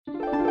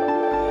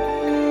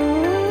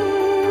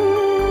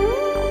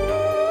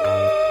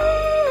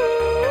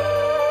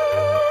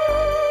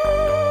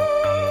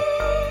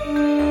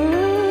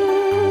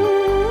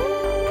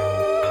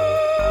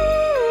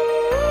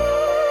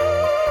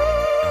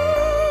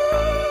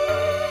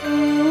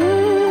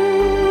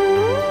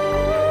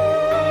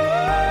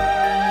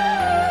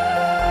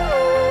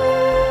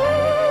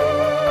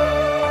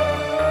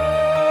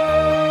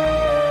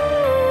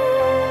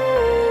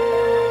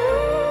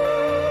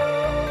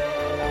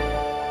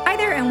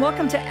and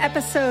welcome to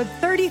episode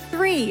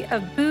 33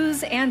 of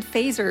Booze and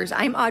Phasers.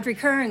 I'm Audrey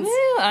Kearns.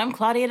 Woo, I'm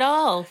Claudia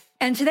Dolph.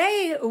 And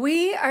today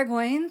we are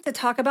going to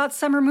talk about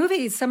summer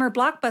movies, summer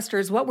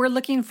blockbusters, what we're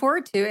looking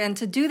forward to. And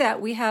to do that,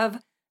 we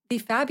have the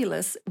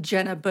fabulous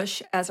Jenna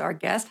Bush as our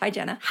guest. Hi,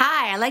 Jenna.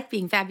 Hi, I like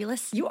being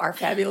fabulous. You are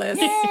fabulous.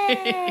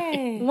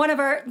 Yay! One of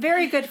our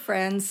very good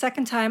friends,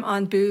 second time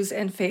on Booze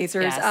and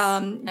Phasers. Yes.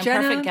 And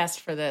Jenna, perfect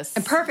guest for this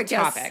perfect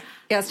topic.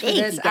 Guest for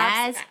Thank this. you,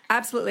 guys.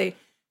 Absolutely.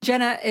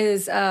 Jenna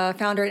is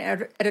founder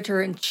and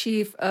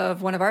editor-in-chief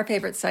of one of our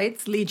favorite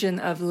sites, Legion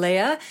of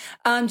Leia.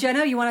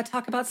 Jenna, you want to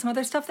talk about some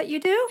other stuff that you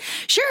do?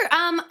 Sure.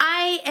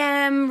 I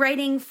am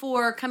writing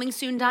for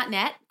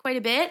comingsoon.net quite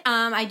a bit.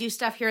 I do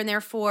stuff here and there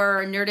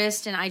for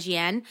Nerdist and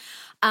IGN.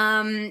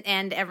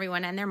 And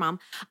everyone and their mom.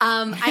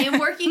 I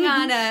am working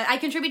on I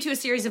contribute to a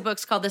series of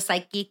books called the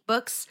Psych Geek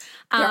books.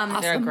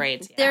 They're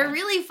great. Yeah. They're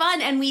really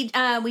fun. And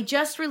we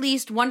just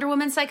released Wonder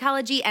Woman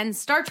Psychology and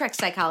Star Trek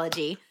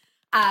Psychology.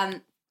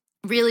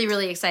 Really,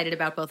 really excited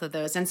about both of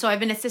those. And so I've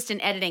been assistant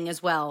editing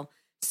as well.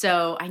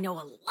 So I know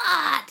a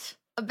lot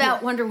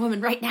about Wonder Woman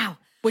right now.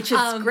 Which is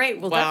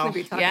great. We'll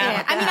definitely be talking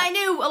about that. I mean, I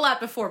knew a lot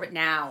before, but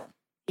now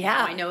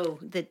I know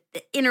the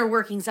inner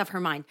workings of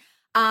her mind.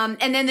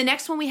 And then the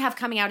next one we have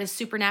coming out is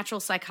Supernatural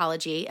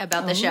Psychology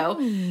about the show.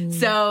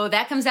 So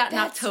that comes out in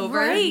October.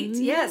 Right.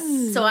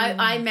 Yes. So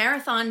I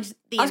marathoned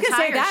the I was going to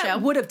say entire that show.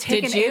 would have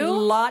taken a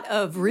lot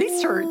of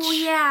research. Oh,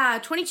 yeah.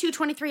 22,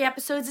 23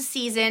 episodes a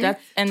season. And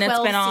it's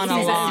 12 been on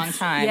seasons. a long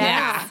time.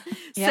 Yeah.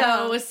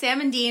 So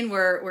Sam and Dean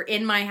were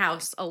in my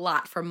house a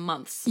lot for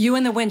months. You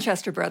and the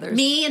Winchester brothers.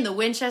 Me and the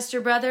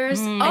Winchester brothers.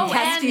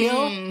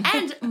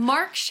 And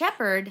Mark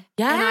Shepard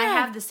and I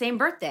have the same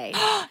birthday.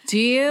 Do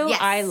you? Yes.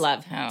 I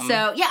love him.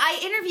 So, yeah,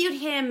 I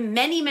interviewed him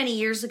many, many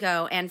years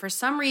ago. And for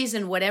some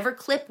reason, whatever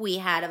clip we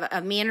had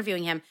of me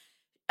interviewing him,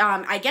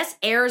 I guess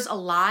airs a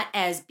lot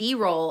as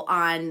B-roll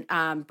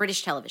on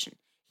British television.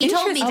 He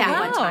told me that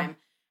one time.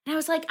 And I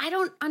was like, I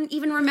don't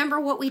even remember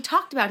what we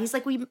talked about. He's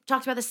like, we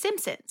talked about The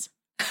Simpsons.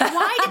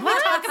 Why did we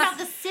talk about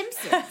The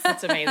Simpsons?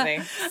 That's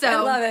amazing. So, I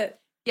love it.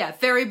 Yeah,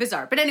 very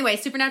bizarre. But anyway,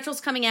 Supernatural's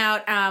coming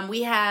out.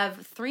 We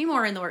have 3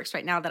 more in the works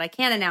right now that I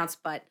can't announce,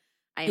 but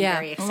I am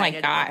very excited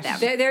about them.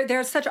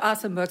 They're such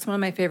awesome books. One of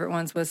my favorite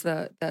ones was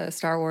the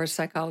Star Wars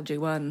Psychology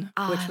one,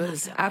 which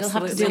was They'll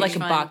absolutely have to do like a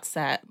fun. box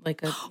set,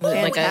 like a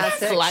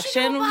Fantastic.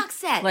 collection. Box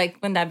set. Like,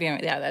 wouldn't that be?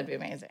 Yeah, that'd be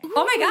amazing.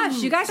 Oh my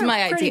gosh, you guys are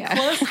my pretty idea.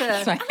 close to.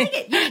 I like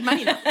it. You need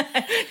money though.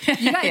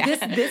 You guys,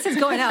 this is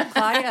going out,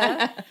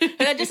 Claudia.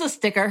 Just a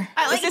sticker.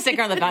 I like Just a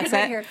sticker on the box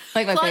set. here.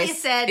 Like my Claudia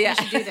face. said we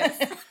should do this.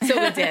 So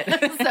we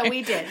did. So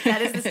we did.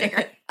 That is the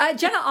sticker.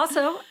 Jenna,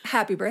 also,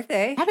 happy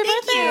birthday. Happy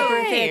birthday.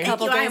 birthday, a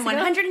couple Thank you. I days am ago.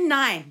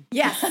 109.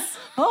 Yes.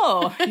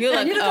 Oh, you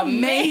look, You look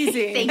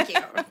amazing. Thank you.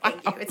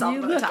 Thank you. It's all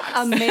You look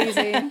Botox.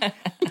 amazing.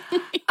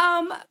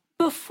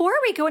 Before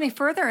we go any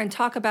further and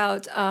talk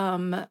about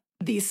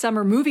these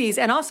summer movies,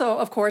 and also,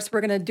 of course,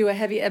 we're going to do a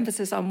heavy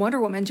emphasis on Wonder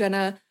Woman.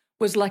 Jenna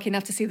was lucky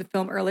enough to see the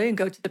film early and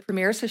go to the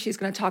premiere, so she's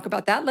going to talk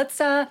about that.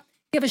 Let's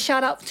give a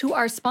shout out to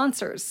our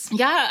sponsors.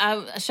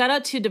 Yeah, shout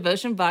out to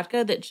Devotion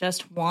Vodka that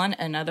just won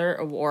another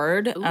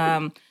award.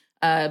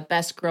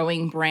 Best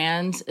growing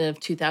brand of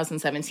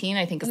 2017.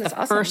 I think it's the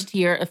awesome.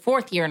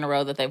 fourth year in a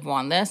row that they've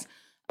won this.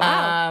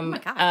 Wow. Oh my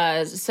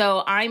God.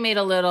 So I made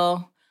a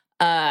little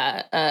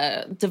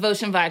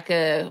Devotion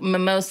Vodka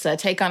mimosa,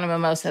 take on a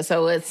mimosa.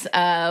 So it's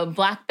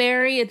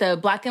blackberry, the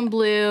black and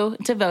blue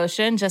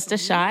Devotion, just a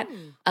shot,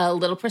 a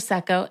little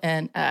Prosecco,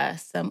 and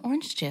some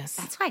orange juice.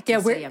 That's why it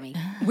tastes so yummy.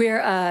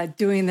 We're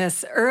doing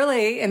this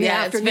early in the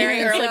afternoon. It's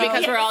very early so-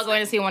 because we're all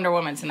going to see Wonder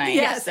Woman tonight.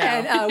 Yes, so.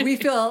 and we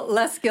feel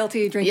less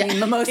guilty drinking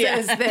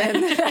mimosas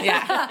than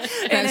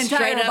and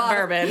straight up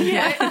bottle. bourbon.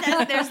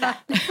 Yeah. There's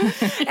that.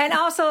 And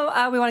also,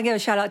 we want to give a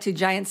shout out to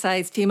Giant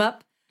Size Team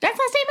Up. That's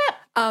my statement.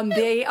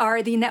 They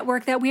are the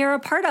network that we are a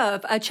part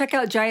of. Check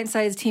out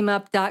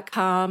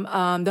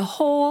giantsizeteamup.com. The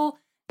whole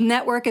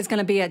network is going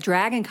to be at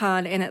Dragon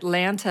Con in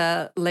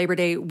Atlanta Labor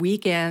Day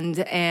weekend.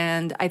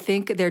 And I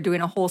think they're doing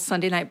a whole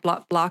Sunday night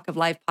block of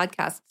live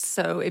podcasts.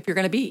 So if you're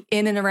going to be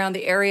in and around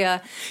the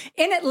area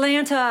in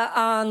Atlanta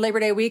on Labor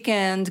Day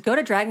weekend, go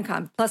to Dragon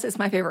Con. Plus, it's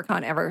my favorite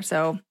con ever.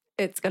 So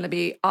it's going to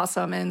be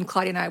awesome. And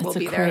Claudia and I will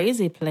be there. It's a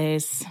crazy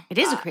place. It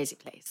is a crazy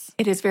place.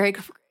 It is very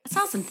It's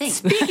an awesome thing.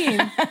 Speaking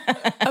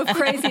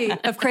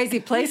of crazy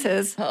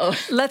places,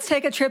 let's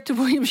take a trip to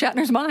William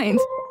Shatner's mind.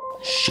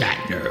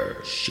 Shatner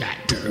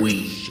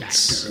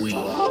tweets.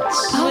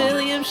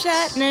 William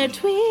Shatner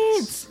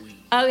tweets.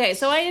 Okay,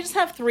 so I just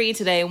have 3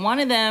 today. One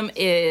of them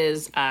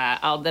is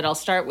that I'll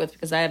start with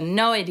because I have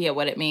no idea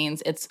what it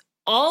means. It's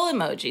all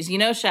emojis. You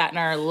know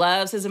Shatner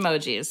loves his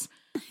emojis.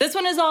 This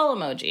one is all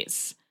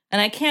emojis,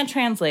 and I can't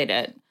translate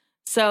it.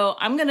 So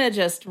I'm going to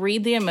just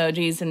read the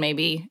emojis, and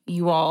maybe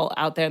you all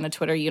out there in the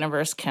Twitter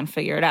universe can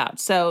figure it out.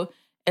 So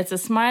it's a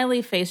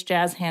smiley face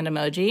jazz hand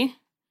emoji,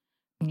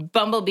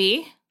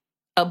 bumblebee,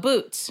 a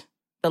boot,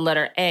 the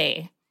letter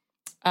A,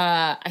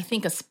 I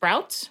think a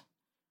sprout,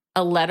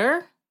 a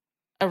letter,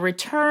 a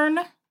return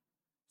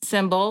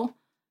symbol,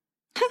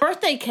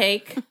 birthday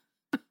cake,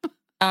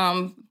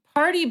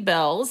 party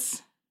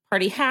bells,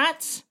 party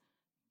hat,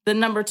 the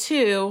number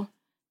 2,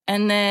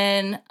 and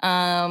then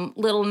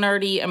little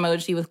nerdy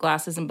emoji with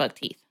glasses and buck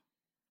teeth.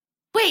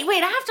 Wait,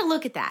 I have to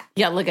look at that.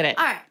 Yeah, look at it.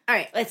 All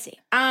right, let's see.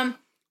 All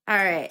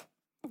right.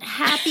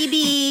 Happy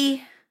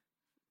bee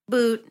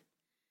boot.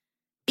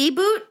 Bee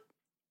boot?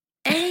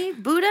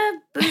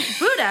 Buddha?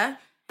 Buddha?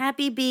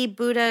 Happy bee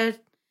Buddha.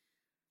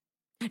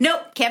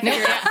 Nope, can't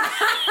figure it out.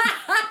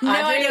 No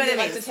idea what it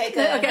means.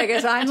 Okay,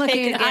 so I'm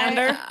looking. a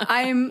gander.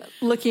 I'm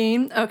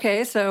looking.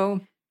 Okay, so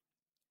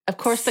Of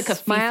course, the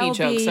Smile Kafifi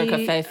jokes or Oh,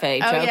 bee.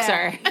 Cafefe jokes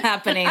are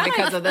happening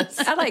because of this.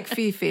 I like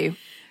Fifi.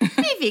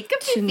 Fifi, come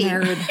Fifi.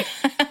 Nerd.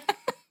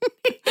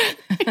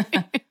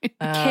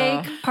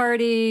 Cake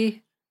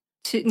party.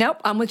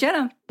 Nope, I'm with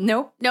Jenna.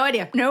 Nope. No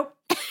idea. Nope.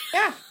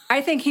 Yeah.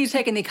 I think he's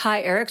taking the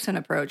Kai Erickson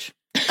approach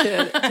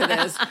to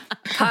this.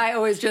 Kai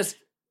always just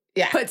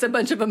puts a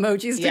bunch of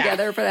emojis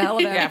together for the hell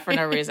of it. Yeah, for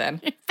no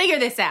reason. Figure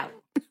this out.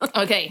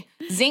 Okay.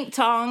 Zink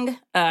Tong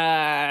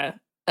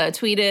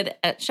tweeted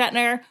at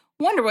Shatner,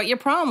 wonder what your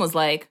prom was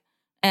like.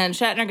 And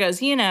Shatner goes,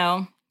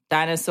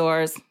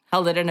 dinosaurs,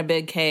 held it in a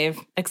big cave,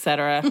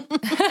 etc.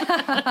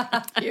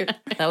 Cute.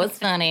 That was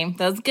funny.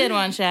 That was a good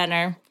one,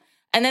 Shatner.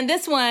 And then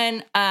this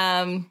one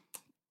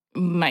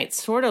might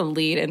sort of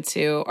lead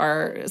into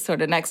our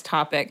sort of next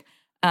topic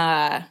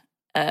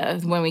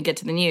when we get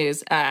to the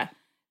news. Rekha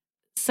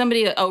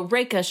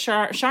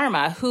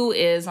Sharma, who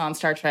is on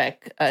Star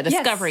Trek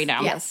Discovery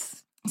now.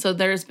 Yes. So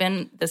there's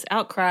been this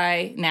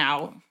outcry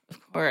now,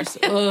 of course.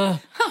 Ugh.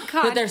 Oh,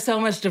 God. But there's so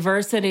much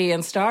diversity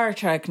in Star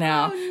Trek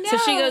now. Oh, no. So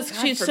she goes,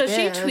 God so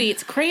she forbid.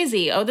 tweets,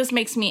 crazy. Oh, this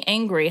makes me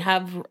angry.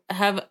 Have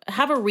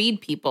a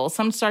read, people.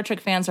 Some Star Trek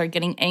fans are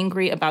getting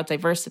angry about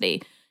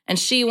diversity. And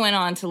she went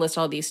on to list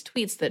all these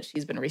tweets that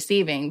she's been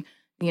receiving,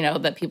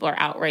 that people are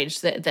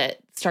outraged that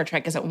Star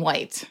Trek isn't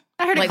white.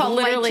 I heard it Like, called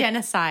white literally-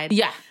 genocide.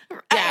 Yeah.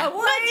 Yeah.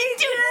 Shut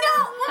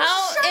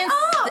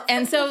up.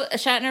 And so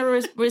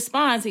Shatner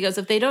responds, he goes,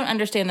 if they don't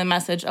understand the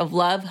message of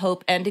love,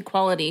 hope, and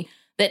equality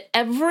that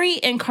every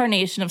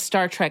incarnation of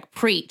Star Trek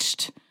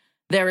preached,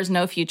 there is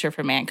no future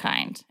for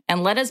mankind.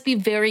 And let us be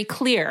very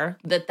clear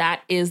that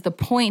that is the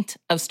point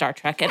of Star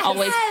Trek and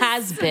always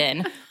has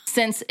been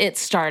since it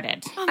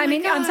started. I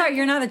mean, I'm sorry,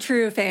 you're not a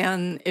true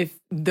fan if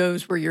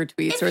those were your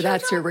tweets or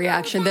that's your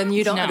reaction. Then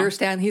you don't No.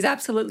 understand. He's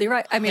absolutely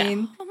right. I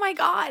mean, Oh my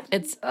God.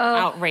 It's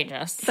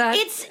outrageous. that,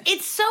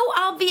 It's so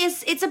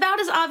obvious. It's about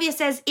as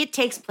obvious as it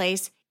takes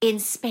place in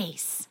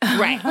space.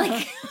 Right.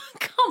 Like,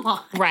 come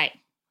on. Right.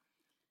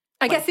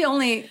 I guess the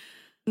only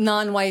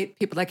non-white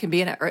people that can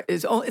be in it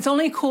is it's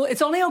only cool.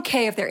 It's only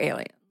okay if they're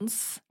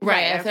aliens. Right.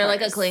 Right, If of they're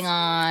like a course.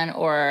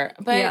 Klingon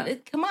but Yeah.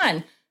 come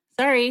on.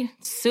 Sorry,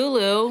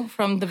 Sulu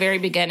from the very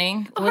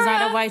beginning was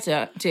not a white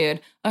dude.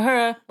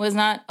 Uhura was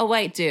not a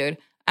white dude.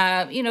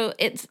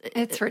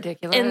 It's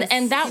ridiculous.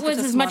 and that People was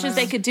just as much as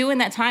they could do in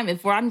that time.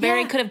 If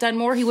Roddenberry could have done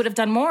more, he would have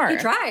done more. He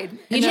tried.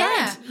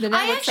 Yeah. The I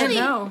network said actually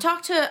no.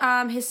 talked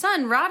to his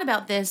son, Rod,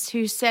 about this,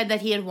 who said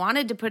that he had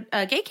wanted to put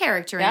a gay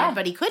character in Yeah. it,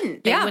 but he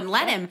couldn't. They Yeah. wouldn't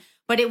let him.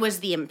 But it was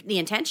the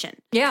intention.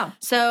 Yeah.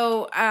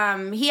 So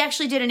he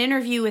actually did an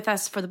interview with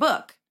us for the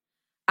book.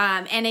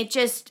 And it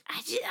just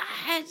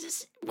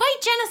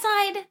white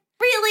genocide?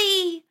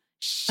 Really?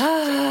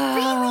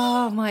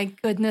 Oh my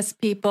goodness,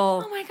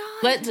 people. Oh my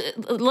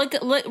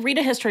God. Read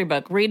a history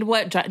book. Read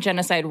what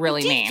genocide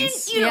really Did you-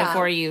 means you know-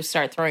 before you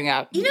start throwing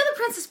up. You know the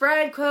Princess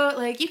Bride quote?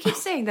 Like, you keep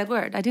saying that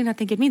word. I do not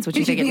think it means what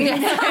you think it means.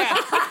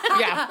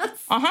 Yeah.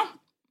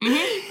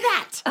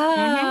 That.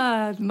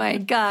 Ah, my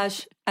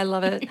gosh, I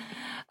love it.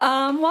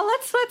 Well,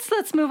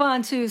 let's move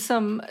on to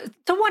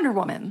Wonder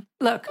Woman.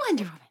 Look,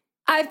 Wonder Woman.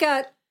 I've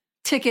got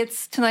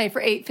tickets tonight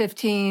for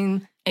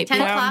 8:15. 8 10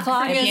 p.m. o'clock.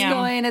 Claudia's 8 p.m.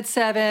 going at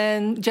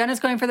 7. Jenna's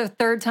going for the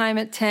third time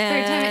at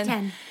 10. Third time at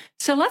 10.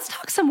 So let's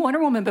talk some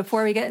Wonder Woman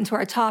before we get into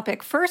our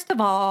topic. First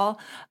of all,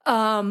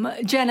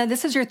 Jenna,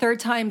 this is your third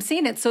time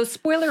seeing it. So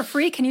spoiler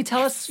free, can you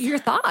tell us your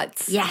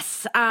thoughts?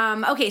 Yes.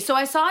 Okay, so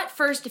I saw it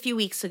first a few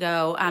weeks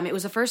ago. It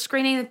was the first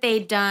screening that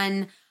they'd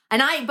done.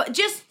 But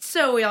just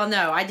so we all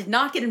know, I did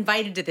not get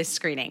invited to this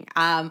screening.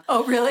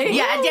 Oh, really?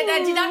 Yeah, I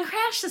did not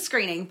crash the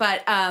screening,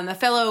 but a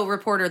fellow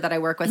reporter that I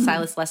work with,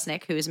 Silas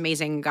Lesnick, who is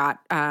amazing, got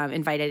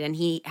invited, and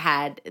he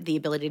had the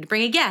ability to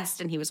bring a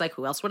guest, and he was like,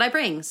 who else would I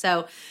bring?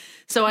 So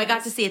I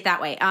got to see it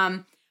that way.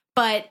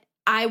 But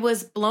I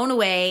was blown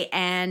away,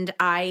 and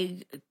I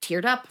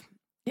teared up.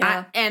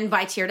 Yeah. And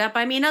by teared up,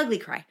 I mean ugly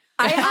cry.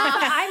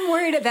 I'm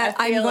worried that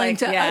I'm feel going like,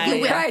 to yeah, ugly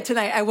yeah. cry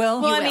tonight. I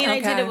will. Well, I You mean, will. I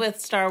did Okay. it with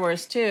Star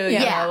Wars too.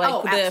 Yeah. Like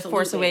Oh, The absolutely.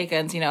 Force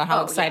Awakens.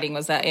 How Oh, exciting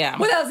was that? Yeah.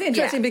 Well, that was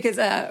interesting because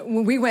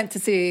we went to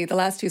see the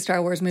last two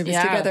Star Wars movies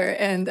Yeah. together,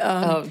 and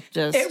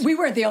we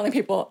weren't the only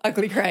people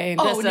ugly crying.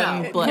 Oh, Just,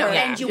 no. yeah.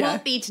 And you Yeah.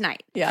 won't be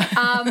tonight.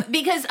 Yeah.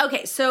 Because,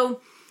 okay,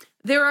 so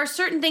there are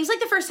certain things, like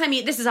the first time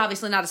this is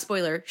obviously not a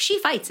spoiler, she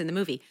fights in the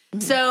movie.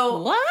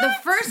 So What? the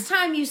first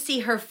time you see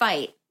her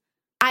fight,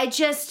 I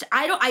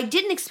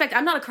didn't expect,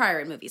 I'm not a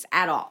crier in movies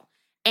at all.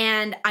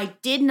 And I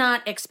did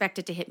not expect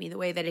it to hit me the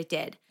way that it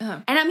did. Uh-huh.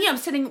 And I'm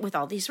sitting with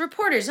all these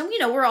reporters, and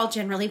we're all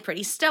generally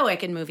pretty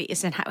stoic in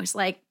movies. And I was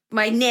like,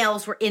 my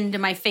nails were into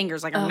my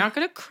fingers. Like, I'm not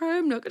going to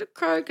cry,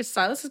 because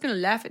Silas is going to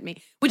laugh at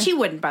me, which he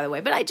wouldn't, by the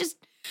way. But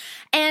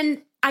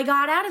and I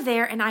got out of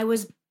there and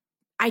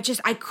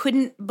I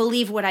couldn't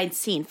believe what I'd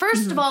seen.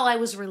 First of all, I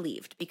was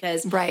relieved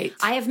because Right.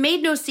 I have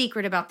made no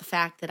secret about the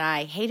fact that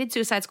I hated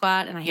Suicide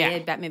Squad and I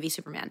hated Batman v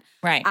Superman.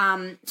 Right.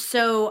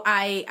 So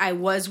I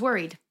was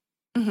worried.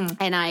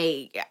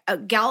 And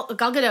Gal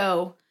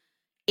Gadot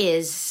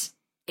is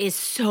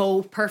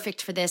so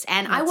perfect for this.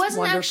 And I That's wasn't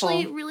wonderful.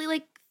 actually really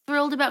like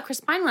thrilled about Chris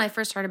Pine when I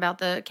first heard about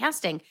the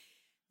casting.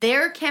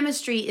 Their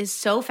chemistry is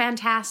so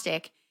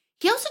fantastic.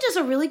 He also does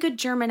a really good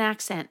German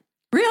accent.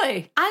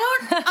 Really?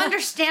 I don't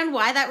understand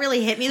why that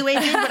really hit me the way it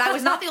did, but I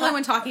was not the only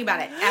one talking about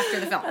it after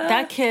the film.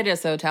 That kid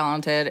is so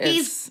talented.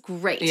 He's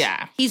great.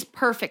 Yeah. He's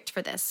perfect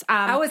for this.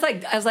 I was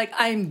like,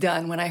 I'm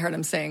done when I heard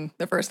him sing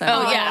the first time.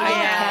 Oh, I'm yeah. like,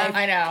 Yeah. okay.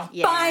 I know.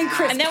 Yeah. Fine,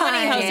 Chris And then when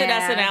he Pine. hosted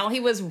Yeah. SNL, he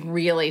was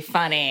really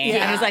funny. Yeah.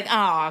 And he was like,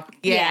 oh,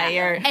 yeah,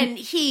 you're. And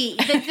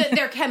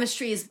their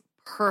chemistry is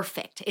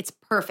perfect. It's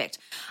perfect.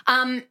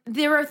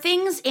 There are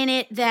things in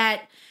it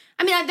that,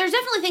 I mean, there's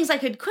definitely things I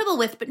could quibble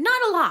with, but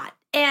not a lot.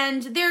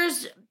 And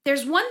there's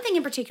one thing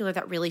in particular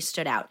that really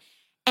stood out.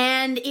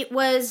 And it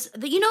was,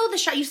 the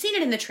shot, you've seen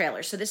it in the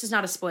trailer, so this is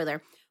not a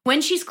spoiler.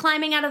 When she's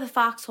climbing out of the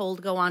foxhole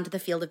to go onto the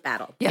field of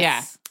battle.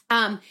 Yes.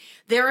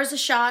 There is a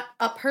shot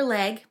up her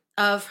leg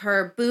of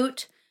her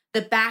boot,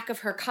 the back of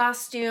her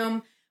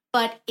costume,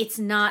 but it's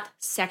not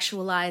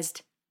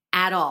sexualized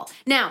at all.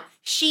 Now,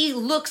 she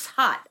looks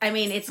hot. I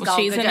mean, it's Gal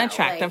she's an Gadot,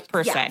 attractive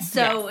person. Yeah,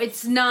 so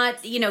it's not,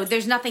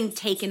 there's nothing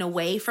taken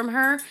away from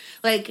her.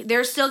 Like,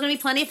 there's still going to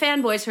be plenty of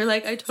fanboys who are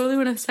like, I totally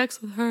want to have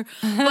sex with her.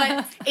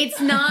 But it's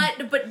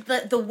not,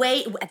 but the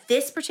way, at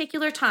this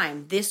particular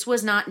time, this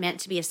was not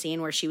meant to be a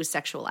scene where she was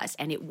sexualized,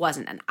 and it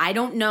wasn't. And I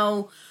don't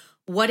know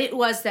what it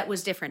was that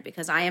was different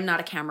because I am not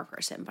a camera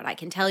person, but I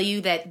can tell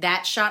you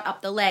that shot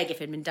up the leg, if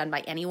it had been done by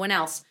anyone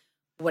else,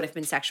 would have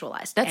been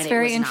sexualized. That's and it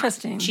very was not.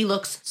 interesting. She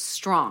looks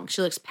strong.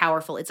 She looks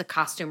powerful. It's a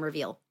costume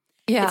reveal.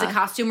 Yeah. It's a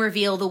costume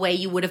reveal the way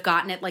you would have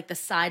gotten it, like the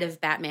side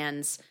of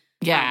Batman's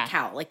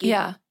cowl. Like,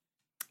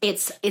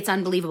 it's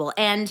unbelievable.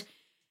 And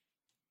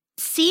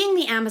seeing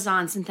the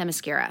Amazons in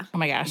Themyscira. Oh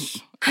my gosh.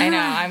 I know.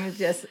 I'm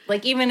just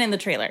like, even in the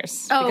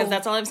trailers, Oh. because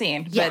that's all I've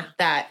seen. Yeah. But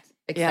that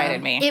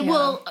excited me. It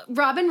will,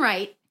 Robin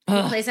Wright,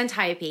 who plays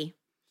Antiope.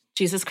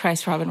 Jesus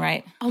Christ, Robin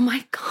Wright. Oh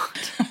my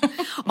God.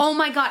 Oh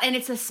my God. And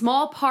it's a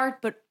small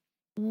part, but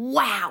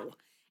wow.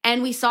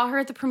 And we saw her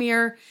at the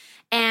premiere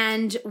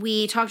and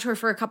we talked to her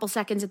for a couple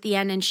seconds at the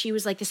end. And she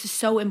was like, this is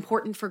so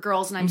important for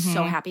girls. And I'm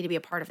so happy to be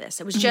a part of this.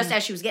 It was just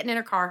as she was getting in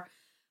her car.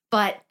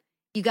 But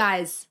you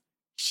guys,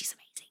 she's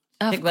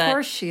amazing. Of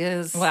course she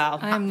is. Well,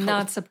 I'm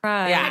not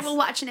surprised. Yeah. I will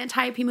watch an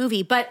Antiope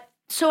movie. But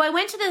so I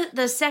went to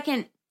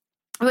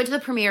I went to the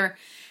premiere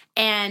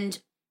and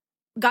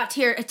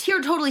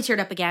totally teared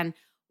up again.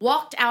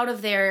 Walked out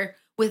of there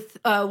with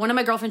one of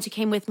my girlfriends who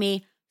came with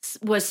me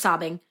was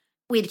sobbing.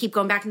 We had to keep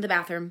going back into the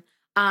bathroom.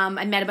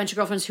 I met a bunch of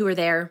girlfriends who were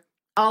there.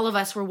 All of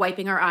us were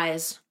wiping our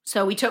eyes.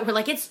 So we're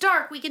like, it's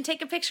dark. We can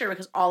take a picture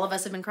because all of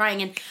us have been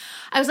crying. And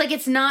I was like,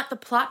 it's not the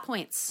plot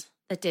points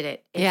that did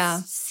it.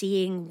 It's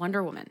seeing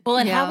Wonder Woman. Well,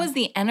 and how was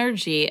the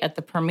energy at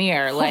the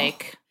premiere?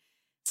 Like,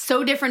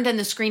 so different than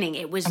the screening.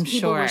 It was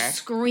people were sure.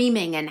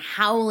 screaming and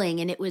howling,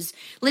 and it was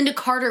Linda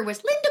Carter was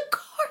there.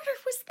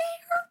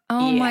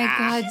 Oh my Yeah.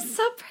 God. She's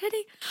so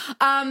pretty.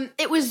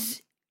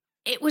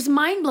 It was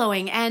mind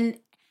blowing, and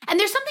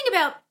there's something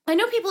about. I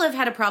know people have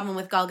had a problem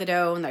with Gal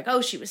Gadot and like,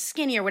 oh, she was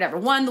skinny or whatever.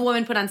 One, the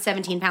woman put on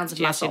 17 pounds of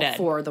Yes, she muscle did.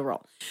 for the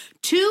role.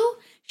 Two,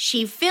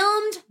 she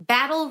filmed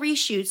battle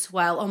reshoots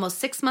while almost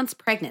 6 months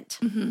pregnant.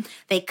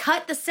 They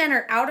cut the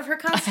center out of her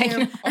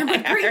costume and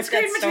put green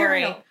screen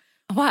material.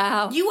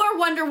 Wow. You are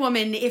Wonder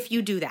Woman if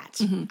you do that.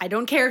 I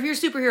don't care if you're a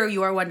superhero,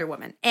 you are Wonder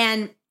Woman.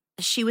 And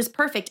she was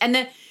perfect. And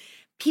the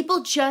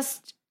people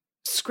just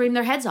screamed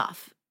their heads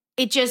off.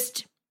 It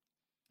just,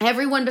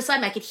 everyone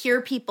beside me, I could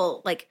hear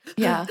people like,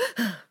 Yeah.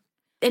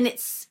 and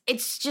it's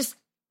just,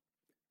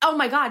 oh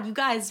my God, you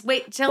guys,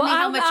 wait, tell me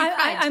how much you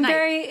cried I'm tonight.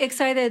 very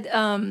excited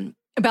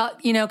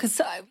about,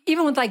 because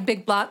even with like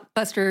big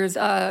blockbusters,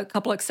 a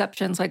couple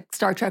exceptions like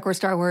Star Trek or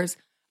Star Wars,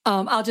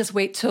 I'll just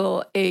wait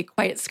till a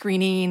quiet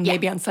screening,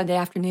 maybe on Sunday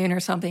afternoon or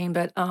something.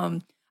 But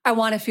I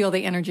want to feel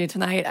the energy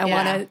tonight.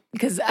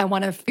 Because I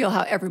want to feel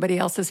how everybody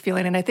else is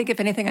feeling. And I think if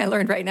anything I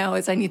learned right now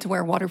is I need to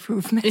wear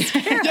waterproof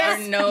mascara.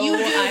 Yes, or no you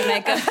do. eye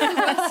makeup.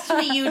 Trust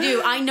me, you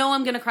do. I know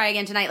I'm going to cry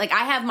again tonight. Like, I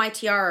have my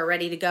tiara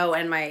ready to go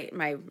and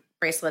my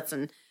bracelets,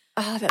 and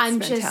Oh, that's I'm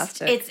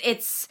fantastic. just,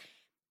 it's,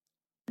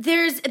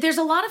 there's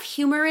a lot of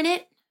humor in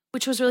it,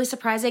 which was really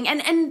surprising.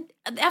 And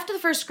after the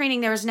first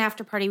screening, there was an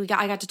after party.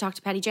 I got to talk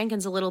to Patty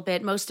Jenkins a little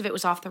bit. Most of it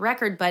was off the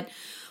record, but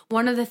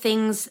one of the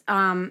things,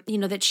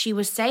 that she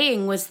was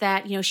saying was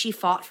that, she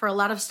fought for a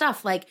lot of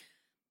stuff. Like,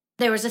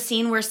 there was a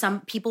scene where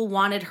some people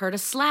wanted her to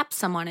slap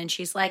someone, and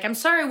she's like, I'm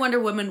sorry, Wonder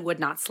Woman would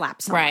not slap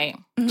someone.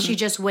 Right. She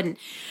just wouldn't.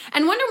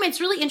 And Wonder Woman,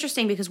 it's really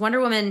interesting because Wonder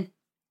Woman,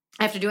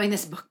 after doing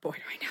this book, boy,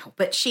 do I know,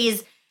 but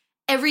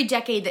every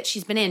decade that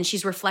she's been in,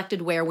 she's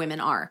reflected where women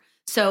are.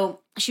 So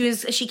she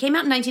came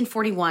out in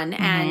 1941,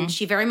 and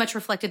she very much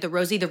reflected the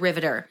Rosie the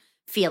Riveter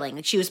feeling.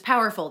 Like, she was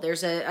powerful.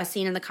 There's a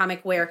scene in the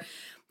comic where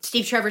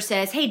Steve Trevor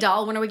says, "Hey,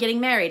 doll, when are we getting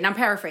married?" And I'm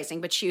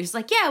paraphrasing, but she was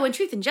like, "Yeah, when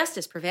truth and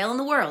justice prevail in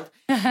the world."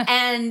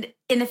 And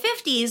in the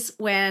 50s,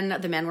 when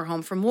the men were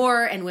home from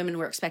war and women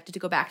were expected to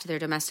go back to their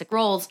domestic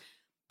roles,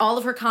 all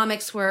of her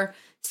comics were,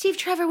 "Steve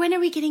Trevor, when are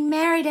we getting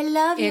married? I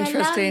love you.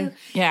 Interesting. I love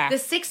you." Yeah.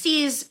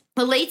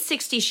 The late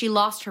 60s, she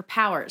lost her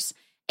powers,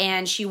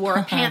 and she wore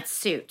a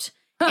pantsuit.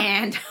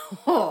 And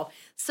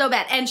so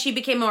bad. And she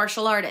became a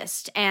martial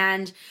artist.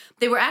 And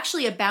they were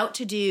actually about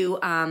to do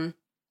a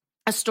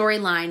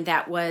storyline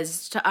that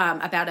was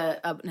about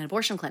an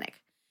abortion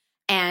clinic.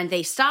 And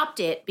they stopped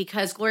it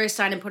because Gloria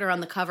Steinem put her on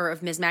the cover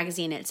of Ms.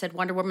 Magazine. And it said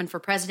Wonder Woman for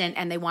president,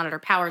 and they wanted her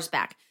powers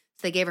back.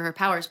 So they gave her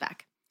powers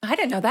back. I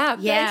didn't know that.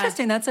 Yeah.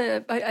 Interesting.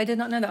 I did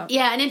not know that.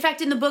 Yeah, and in fact,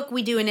 in the book,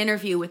 we do an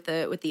interview with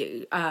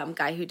the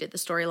guy who did the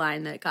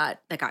storyline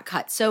that got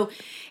cut. So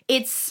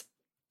it's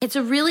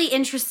a really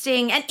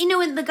interesting, and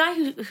and the guy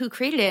who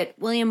created it,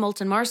 William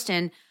Moulton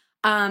Marston.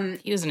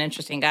 He was an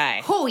interesting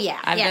guy. Oh yeah,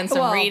 I've done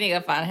some reading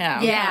up on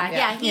him.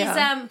 Yeah.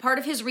 He's part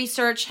of his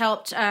research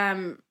helped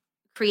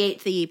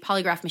create the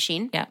polygraph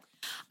machine. Yeah.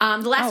 The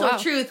Lasso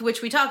of Truth,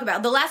 which we talk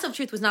about. The Lasso of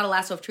Truth was not a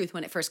lasso of truth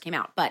when it first came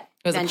out, but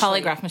It was a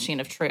polygraph machine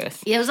of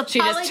truth. Yeah, it was a She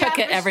just took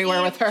it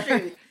everywhere with her.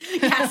 Truth.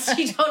 Yes,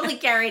 she totally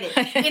carried it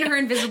in her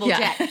invisible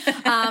jet.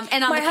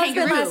 And on My the husband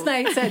kangaroo. last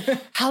night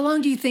said, "How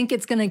long do you think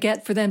it's going to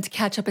get for them to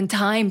catch up in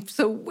time?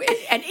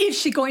 And is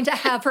she going to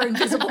have her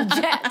invisible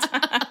jet?"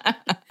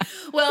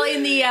 Well,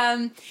 in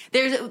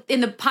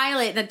the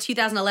pilot, the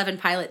 2011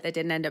 pilot that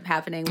didn't end up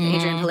happening with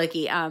Adrian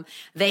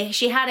Halicki,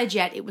 she had a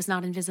jet. It was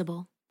not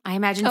invisible. I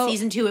imagine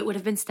season 2 it would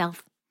have been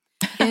stealth.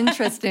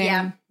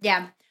 Interesting.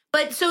 Yeah.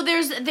 But so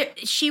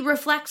she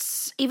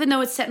reflects, even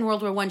though it's set in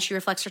World War I, she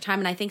reflects her time.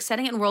 And I think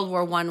setting it in World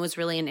War I was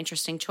really an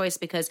interesting choice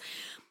because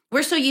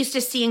we're so used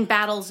to seeing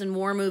battles and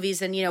war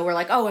movies and, we're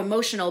like, oh,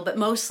 emotional. But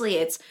mostly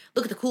it's,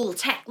 look at the cool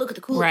tech, look at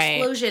the cool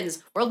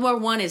explosions. World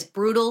War I is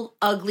brutal,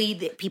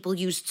 ugly. People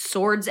used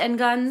swords and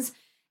guns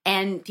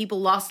and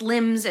people lost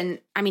limbs. And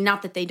I mean,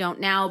 not that they don't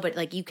now, but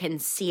like you can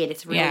see it.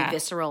 It's really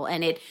visceral.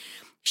 And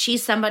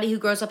she's somebody who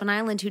grows up on an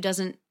island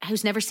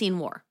who's never seen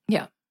war.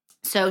 Yeah.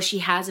 So she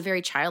has a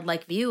very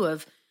childlike view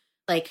of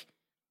like,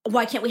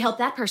 why can't we help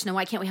that person? And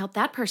why can't we help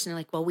that person? And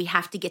like, well, we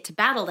have to get to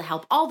battle to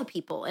help all the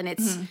people. And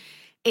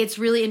it's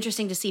really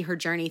interesting to see her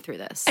journey through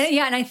this.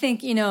 And I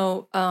think,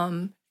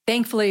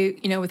 thankfully,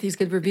 with these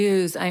good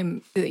reviews,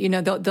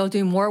 they'll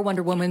do more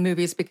Wonder Woman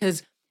movies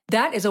because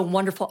that is a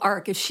wonderful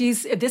arc. If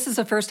this is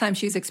the first time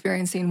she's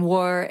experiencing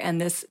war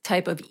and this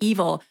type of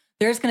evil,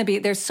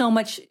 there's so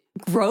much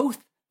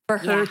growth for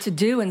her to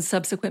do in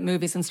subsequent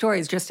movies and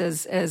stories, just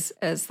as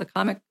the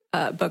comic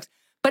books.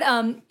 But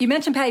you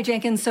mentioned Patty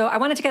Jenkins, so I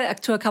wanted to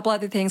get to a couple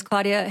other things.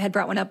 Claudia had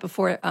brought one up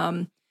before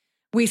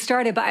we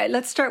started, but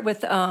let's start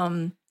with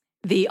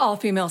the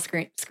all-female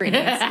screenings.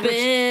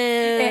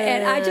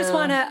 And I just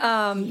want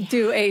to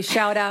do a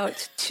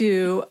shout-out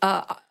to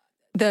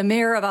the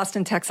mayor of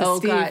Austin, Texas, Oh,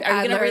 Steve God. Are you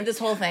going to Adler. read this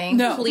whole thing?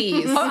 No.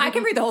 Please. Oh, I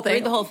can read the whole thing.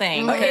 Read the whole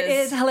thing. Oh, it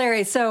is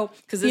hilarious. So,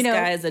 Because this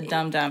guy is a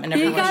dum-dum and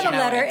everyone he got should a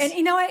know letter, it.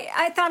 and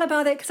I thought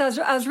about it because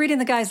I was reading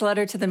the guy's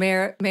letter to the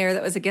mayor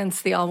that was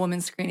against the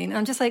all-woman screening, and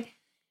I'm just like,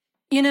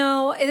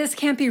 this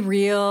can't be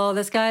real.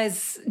 This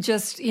guy's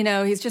just,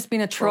 he's just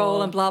being a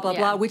troll and blah, blah,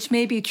 blah, which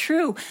may be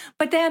true.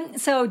 But then,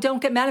 so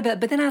don't get mad about it.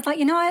 But then I was like,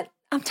 you know what?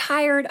 I'm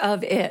tired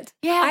of it.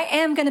 Yeah. I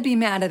am going to be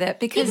mad at it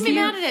because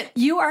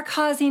you are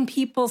causing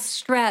people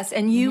stress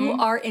and you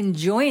are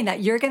enjoying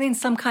that. You're getting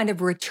some kind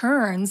of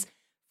returns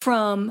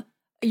from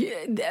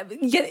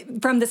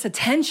this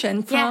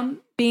attention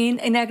from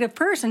being a negative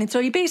person. And so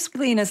he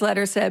basically in his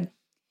letter said,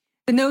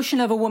 the notion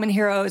of a woman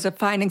hero is a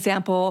fine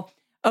example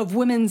of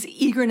women's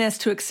eagerness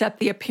to accept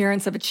the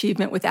appearance of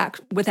achievement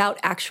without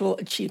actual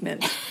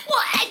achievement.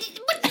 What?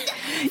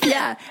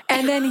 Yeah.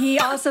 And then he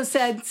also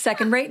said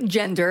second-rate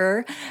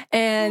gender.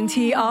 And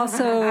he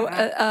also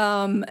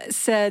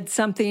said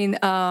something,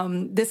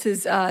 this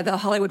is the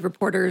Hollywood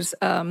Reporter's,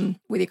 what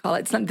do you call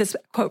it? This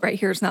quote right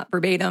here is not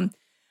verbatim.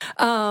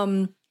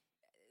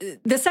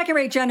 The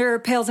second-rate gender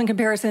pales in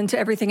comparison to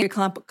everything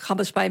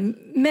accomplished by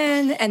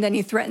men. And then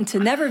he threatened to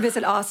never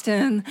visit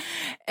Austin.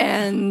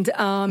 And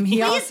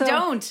he also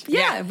don't.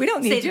 Yeah, we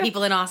don't need Say to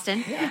people in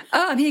Austin.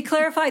 He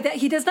clarified that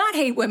he does not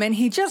hate women.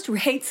 He just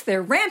hates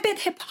their rampant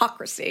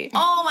hypocrisy.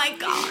 Oh my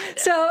God.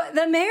 So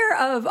the mayor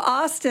of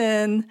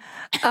Austin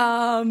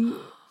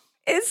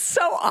is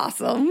so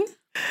awesome.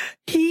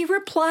 He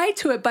replied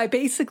to it by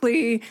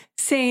basically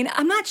saying,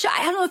 I'm not sure,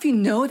 I don't know if you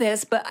know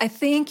this, but I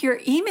think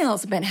your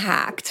email's been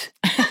hacked.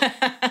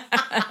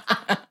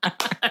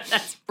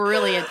 That's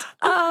brilliant.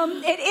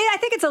 I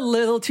think it's a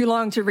little too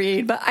long to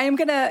read, but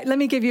let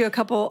me give you a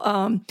couple.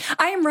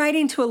 I am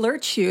writing to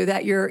alert you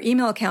that your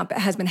email account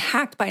has been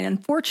hacked by an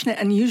unfortunate,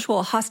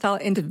 unusual, hostile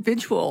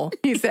individual,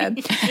 he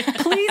said.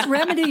 Please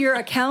remedy your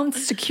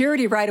account's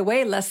security right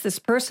away, lest this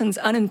person's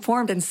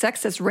uninformed and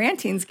sexist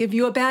rantings give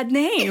you a bad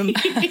name.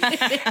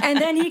 And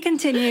then he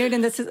continued,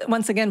 and this is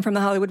once again from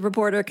the Hollywood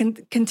Reporter,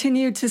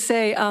 continued to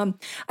say,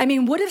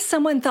 what if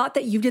someone thought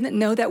that you didn't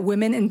know that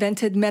women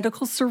invented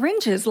medical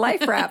syringes,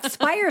 life rafts,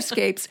 fire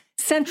escapes,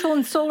 central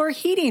and solar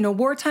heating, a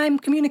wartime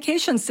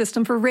communication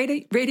system for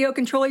radio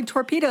controlling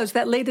torpedoes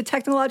that laid the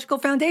technological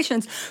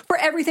foundations for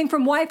everything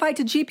from Wi-Fi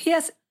to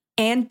GPS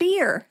and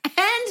beer.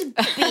 And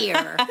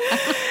beer.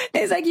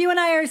 It's like, you and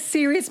I are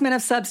serious men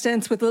of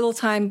substance with little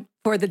time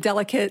for the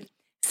delicate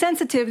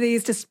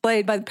sensitivities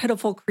displayed by the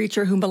pitiful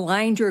creature who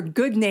maligned your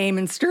good name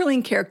and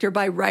sterling character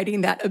by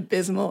writing that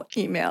abysmal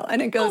email.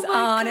 And it goes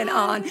on and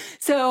on.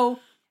 So,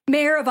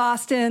 Mayor of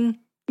Austin,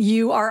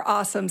 you are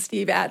awesome,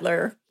 Steve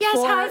Adler. Yes,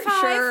 high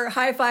five. Sure,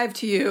 high five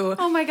to you.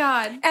 Oh my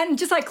God. And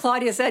just like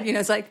Claudia said,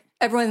 it's like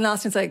everyone in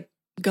Austin's like,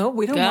 go,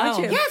 we don't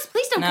want you. Yes,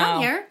 please don't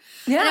come here.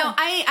 Yeah. No,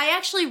 I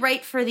actually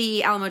write for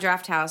the Alamo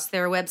Drafthouse,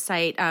 their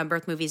website,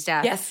 Birth Movies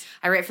Death. Yes.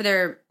 I write for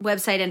their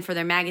website and for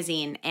their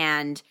magazine.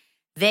 And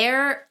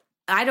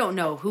I don't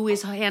know who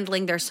is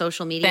handling their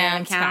social media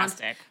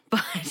Fantastic. account,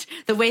 but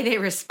the way they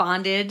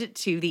responded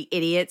to the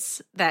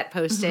idiots that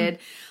posted,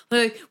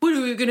 like, what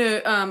are we going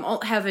to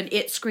have an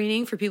IT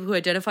screening for people who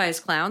identify as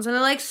clowns? And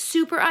they're like,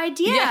 super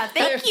idea.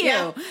 Thank you.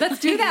 Yeah. Let's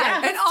do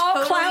that. An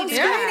all clown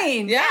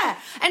screening. Yeah.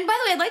 And by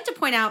the way, I'd like to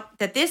point out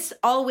that this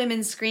all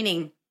women's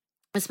screening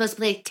was supposed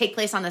to take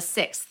place on the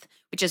 6th,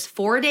 which is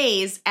 4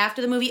 days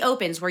after the movie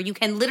opens, where you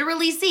can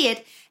literally see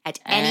it at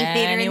any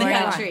theater in the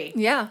country.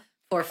 Yeah.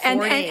 For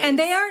 4 days. And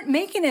they aren't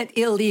making it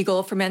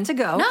illegal for men to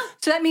go. No.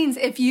 So that means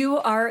if you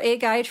are a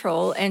guy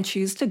troll and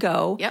choose to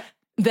go,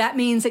 that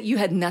means that you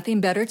had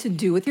nothing better to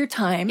do with your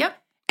time. Yep.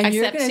 And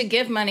Except to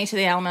give money to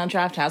the Alamo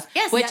Drafthouse,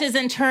 Yes. which is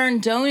in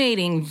turn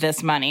donating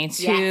this money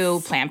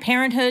to Planned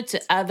Parenthood,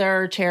 to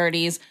other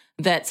charities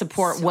that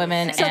support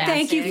women. So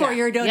thank you for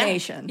your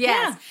donation.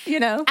 Yes.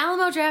 Yeah.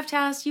 Alamo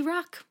Drafthouse, you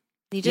rock.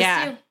 You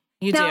just do.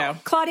 You Now, do.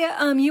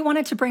 Claudia, you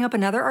wanted to bring up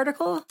another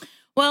article?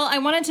 Well,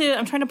 I'm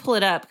trying to pull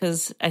it up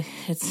because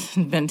it's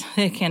been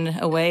taken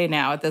away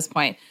now at this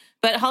point.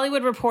 But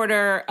Hollywood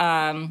Reporter,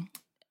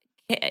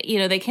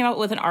 they came out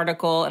with an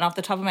article, and off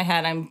the top of my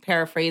head, I'm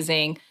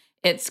paraphrasing.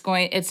 It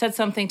said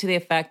something to the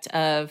effect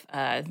of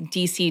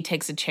DC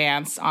takes a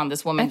chance on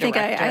this woman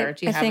director.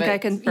 Do you have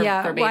it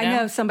verbatim? Well, I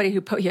know somebody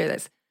who here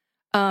this.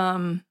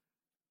 I'm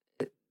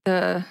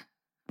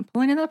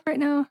pulling it up right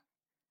now.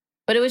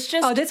 But it was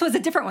just... Oh, this was a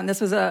different one.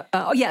 This was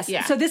yes.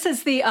 Yeah. So this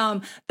is the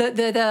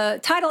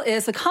title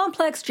is The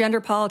Complex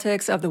Gender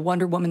Politics of the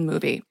Wonder Woman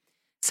Movie.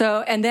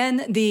 So, and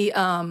then the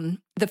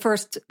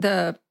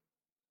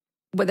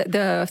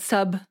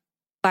sub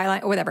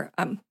byline or whatever.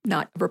 I'm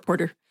not a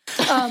reporter.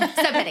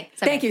 Subheading.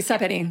 Thank you.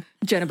 Subheading.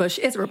 Jenna Bush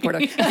is a reporter.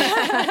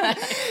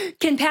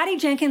 Can Patty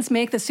Jenkins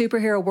make the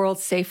superhero world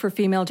safe for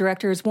female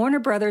directors? Warner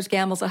Brothers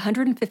gambles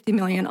 $150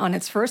 million on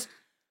its first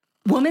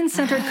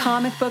woman-centered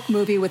comic book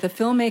movie with a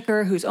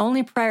filmmaker whose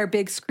only prior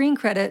big screen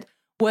credit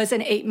was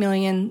an $8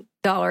 million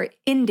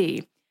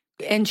indie.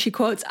 And she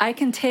quotes, "I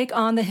can take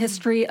on the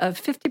history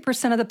of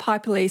 50% of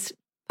the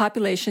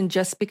population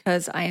just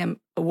because I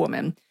am a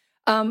woman."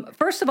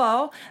 First of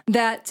all,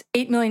 that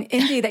 $8 million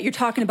indie that you're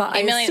talking about, I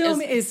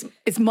assume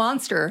is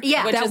Monster.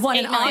 Yeah, which that is won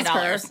 $8 an million.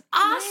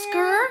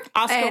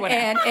 Oscar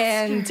winner.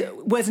 And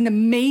was an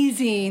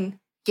amazing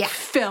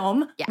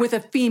film with a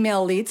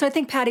female lead. So I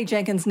think Patty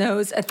Jenkins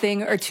knows a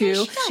thing or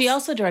two. She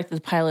also directed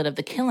the pilot of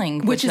The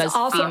Killing, which is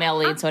also female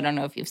lead. So I don't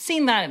know if you've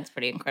seen that. It's a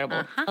pretty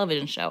incredible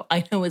television show.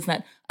 I know it's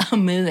not a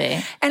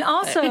movie. And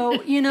also,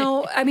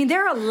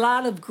 there are a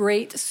lot of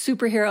great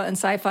superhero and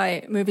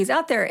sci-fi movies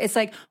out there. It's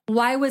like,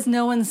 why was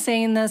no one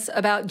saying this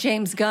about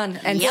James Gunn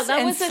and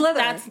Slither?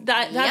 That's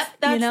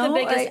the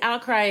biggest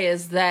outcry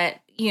is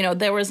that,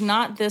 there was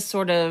not this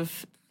sort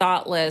of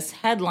thoughtless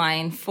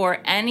headline for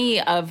any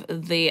of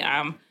the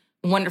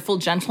wonderful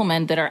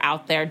gentlemen that are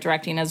out there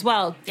directing as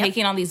well,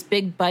 taking on these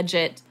big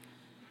budget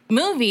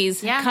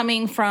movies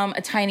coming from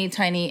a tiny,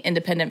 tiny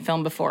independent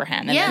film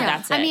beforehand. And then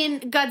that's it. I mean,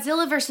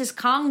 Godzilla versus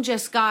Kong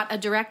just got a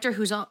director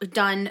who's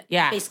done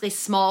basically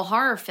small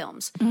horror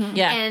films. Mm-hmm.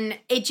 Yeah. And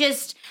it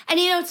just,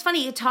 it's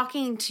funny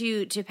talking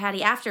to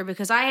Patty after,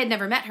 because I had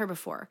never met her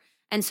before.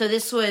 And so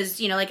this was,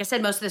 like I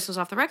said, most of this was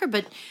off the record,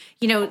 but,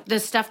 the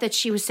stuff that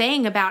she was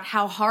saying about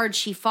how hard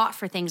she fought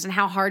for things and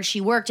how hard she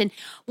worked. And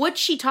what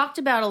she talked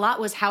about a lot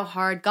was how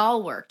hard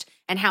Gal worked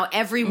and how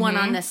everyone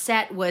on the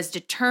set was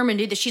determined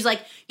to do this. She's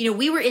like,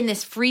 we were in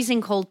this freezing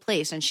cold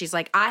place. And she's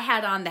like, I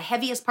had on the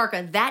heaviest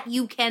parka that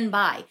you can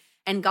buy.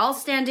 And Gal's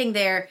standing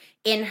there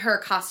in her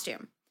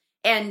costume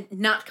and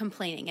not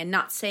complaining and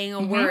not saying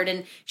a word.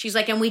 And she's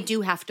like, and we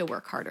do have to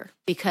work harder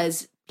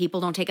because people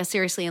don't take us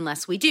seriously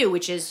unless we do,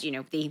 which is, you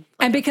know,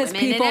 and because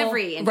women people in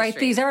every industry. write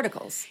these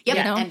articles. Yep.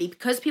 You know? And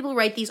because people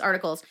write these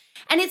articles.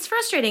 And it's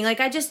frustrating. Like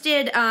I just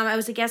did, I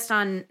was a guest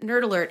on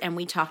Nerd Alert and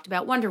we talked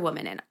about Wonder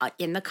Woman. And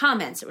in the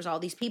comments, there was all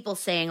these people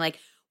saying like,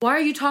 why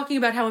are you talking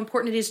about how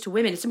important it is to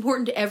women? It's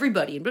important to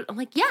everybody. And I'm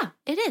like, yeah,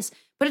 it is.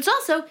 But it's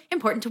also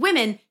important to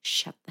women.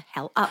 Shut the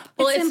hell up.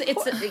 Well,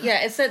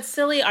 it's that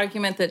silly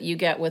argument that you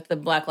get with the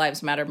Black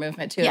Lives Matter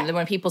movement too. Yeah. And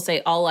when people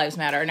say all lives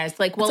matter, and it's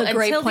like, well, That's a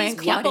great until point,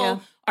 these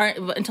people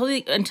Claudia.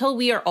 aren't, until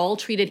we are all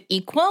treated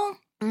equal.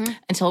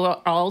 Until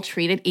we're all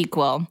treated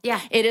equal,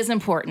 it is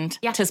important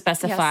to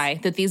specify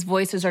that these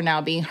voices are now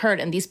being heard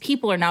and these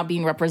people are now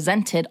being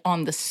represented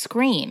on the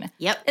screen.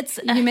 Yep.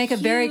 You make a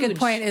very good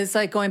point. Is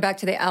like going back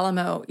to the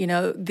Alamo, you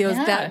know, those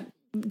that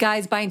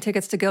guys buying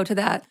tickets to go to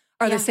that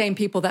are the same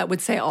people that would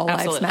say all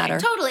lives matter.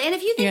 Totally. And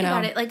if you think You know?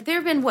 about it, like there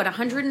have been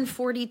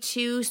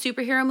 142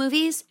 superhero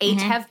movies. 8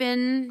 have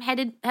been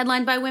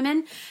headlined by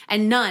women,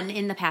 and none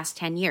in the past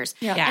 10 years.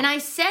 Yeah. And I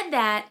said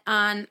that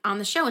on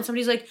the show, and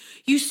somebody's like,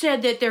 "You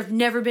said that there've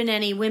never been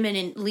any women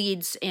in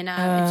leads in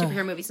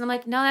superhero movies." And I'm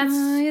like,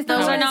 "No,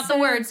 those are not the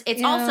words.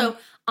 It's also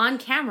on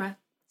camera."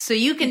 So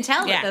you can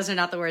tell that those are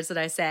not the words that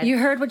I said. You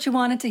heard what you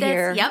wanted to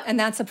hear. Yep. And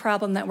that's a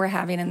problem that we're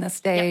having in this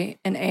day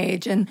and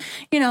age. And,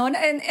 you know,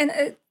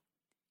 and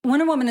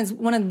Wonder Woman is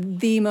one of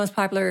the most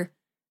popular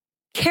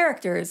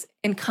characters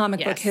in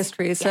comic book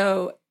history.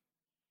 So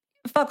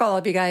fuck all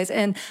of you guys.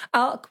 And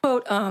I'll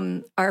quote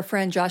our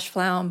friend Josh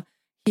Flaum.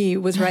 He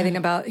was writing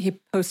about, he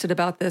posted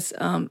about this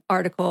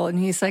article, and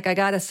he's like, I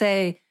got to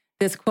say,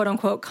 this quote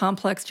unquote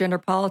complex gender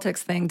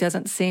politics thing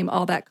doesn't seem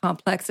all that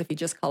complex if you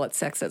just call it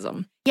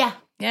sexism. Yeah.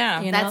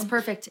 Yeah. You know? That's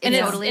perfect. And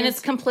Totally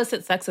it's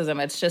complicit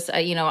sexism. It's just,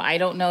 you know, I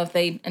don't know if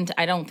they,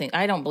 I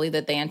don't believe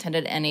that they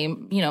intended any,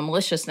 you know,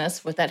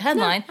 maliciousness with that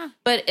headline,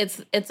 but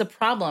it's a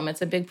problem.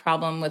 It's a big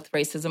problem with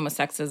racism, with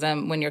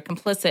sexism, when you're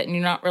complicit and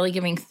you're not really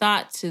giving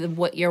thought to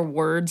what your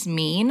words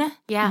mean.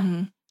 Yeah.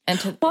 Mm-hmm. And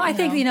to, Well, I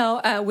think, you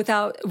know, we're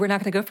not going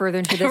to go further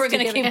into this. we're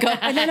going to keep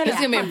going. No. It's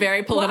going to be a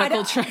very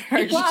political charge.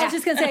 Well, I was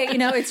just going to say, you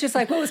know, it's just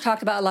like what was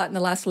talked about a lot in the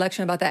last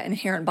election about that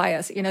inherent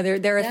bias. You know,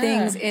 there are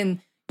things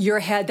in your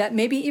head that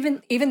maybe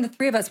even the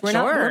three of us, we're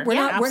not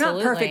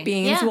perfect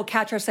beings. Yeah. We'll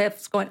catch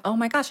ourselves going, oh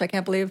my gosh, I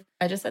can't believe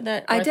I just said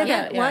that. I did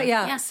that. Well,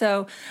 yeah.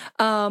 So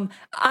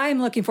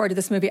I'm looking forward to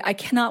this movie. I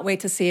cannot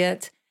wait to see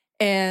it.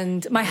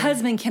 And my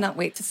husband cannot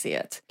wait to see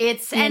it.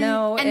 And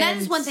that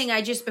is one thing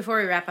before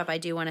we wrap up, I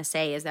do want to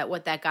say is that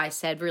what that guy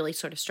said really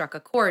sort of struck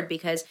a chord,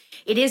 because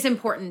it is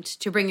important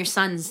to bring your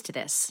sons to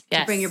this,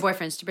 to bring your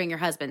boyfriends, to bring your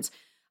husbands,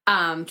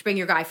 to bring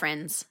your guy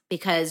friends,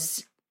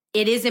 because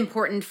it is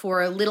important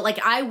for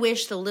I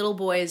wish the little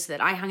boys that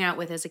I hung out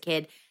with as a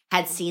kid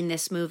had seen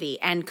this movie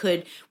and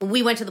when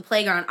we went to the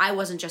playground, I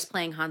wasn't just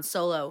playing Han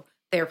Solo.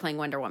 They were playing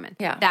Wonder Woman.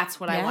 Yeah. That's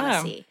what I want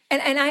to see.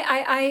 And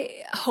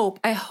I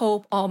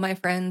hope all my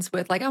friends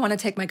I want to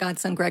take my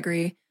godson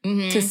Gregory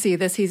to see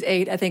this. He's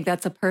 8. I think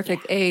that's a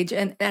perfect age.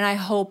 And I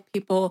hope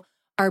people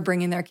are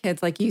bringing their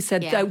kids, like you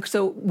said. Yeah.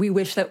 So we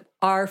wish that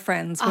our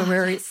friends when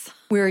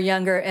we were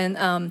younger.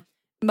 And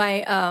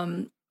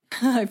my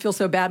I feel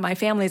so bad. My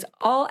family's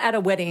all at a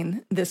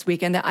wedding this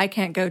weekend that I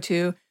can't go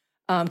to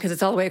because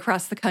it's all the way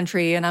across the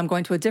country. And I'm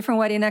going to a different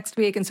wedding next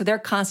week. And so they're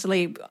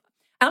constantly...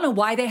 I don't know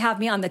why they have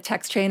me on the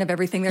text chain of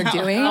everything they're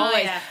doing.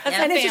 And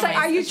it's just like,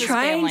 are you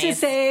trying to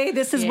say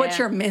this is what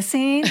you're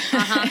missing?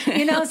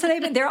 You know, so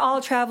they're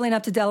all traveling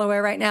up to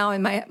Delaware right now.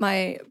 And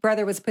my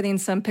brother was putting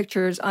some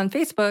pictures on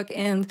Facebook.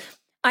 And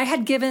I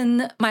had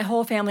given my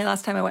whole family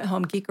last time I went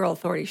home Geek Girl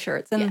Authority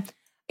shirts. And,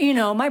 you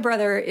know, my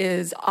brother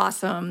is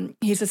awesome.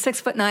 He's a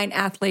 6'9"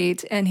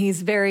 athlete. And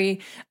he's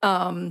very,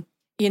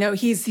 you know,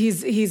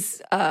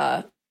 he's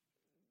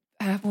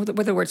what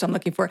are the words I'm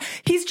looking for?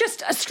 He's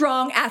just a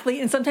strong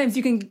athlete. And sometimes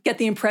you can get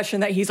the impression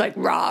that he's like,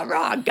 rah,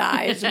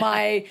 guys,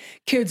 my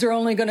kids are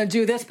only going to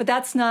do this. But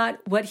that's not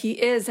what he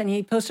is. And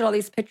he posted all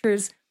these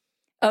pictures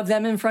of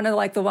them in front of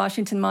like the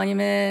Washington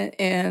Monument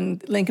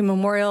and Lincoln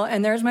Memorial.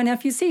 And there's my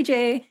nephew,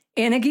 CJ,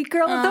 in a Geek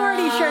Girl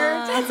Authority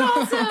shirt. That's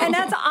awesome. And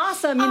that's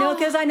awesome, you know,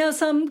 because I know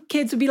some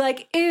kids would be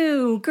like,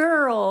 ew,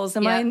 girls.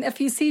 And my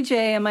nephew, CJ,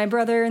 and my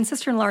brother and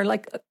sister-in-law are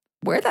like,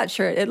 wear that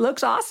shirt. It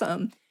looks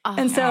awesome.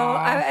 And so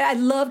I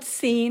loved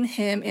seeing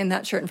him in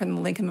that shirt in front of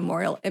the Lincoln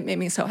Memorial. It made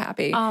me so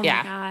happy. Oh, my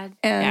God.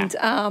 And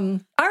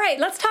all right,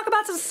 let's talk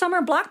about some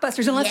summer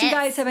blockbusters, unless you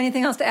guys have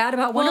anything else to add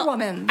about Wonder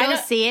Woman. Go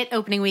see it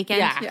opening weekend.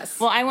 Yeah. Yes.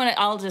 Well,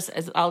 I'll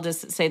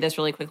just say this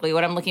really quickly.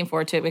 What I'm looking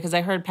forward to, because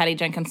I heard Patty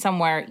Jenkins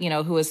somewhere, you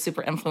know, who was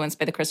super influenced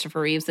by the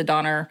Christopher Reeves, the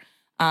Donner.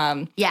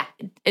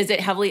 Is it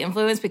heavily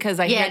influenced? Because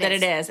I hear that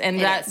it is. And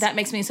that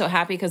makes me so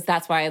happy, because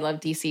that's why I love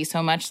DC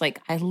so much.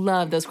 Like, I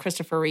love those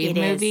Christopher Reeve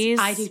movies.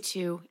 I do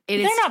too.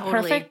 They're not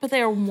perfect, but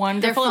they are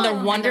wonderful. And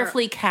they're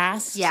wonderfully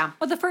cast. Yeah.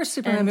 Well, the first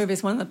Superman movie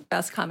is one of the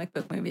best comic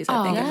book movies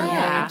I think ever made.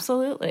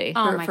 Absolutely.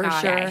 Oh, my God.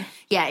 Sure.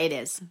 Yeah, it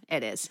is.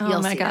 It is. Oh,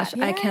 You'll my see gosh.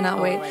 that. I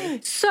cannot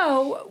wait.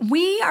 So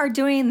we are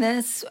doing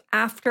this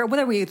after, what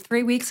are we,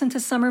 3 weeks into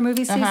summer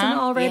movie season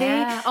already?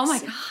 Yeah. Oh, my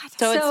God.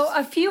 So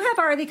a few have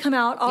already come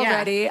out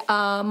already.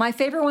 My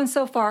favorite one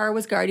so far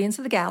was Guardians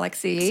of the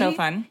Galaxy. So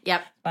fun.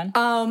 Yep.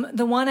 Fun.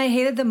 The one I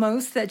hated the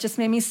most that just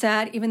made me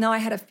sad, even though I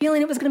had a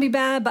feeling it was going to be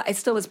bad, but I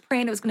still was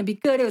praying it was going to be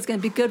good. It was going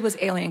to be good. Was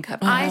Alien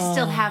Covenant. I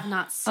still have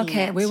not seen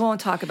Okay, it. we won't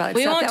talk about it.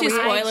 We except won't that do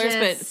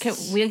just-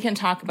 spoilers, but we can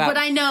talk about. But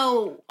I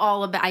know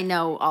all of the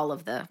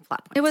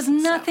plot points. It was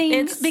nothing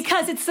It's-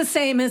 because it's the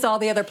same as all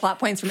the other plot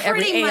points from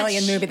every Pretty much.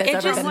 Alien movie that's it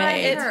ever just been what I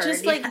made. heard. it's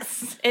just like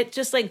Yes. it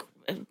just like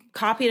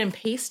copied and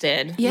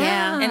pasted.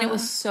 Yeah. and it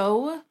was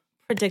so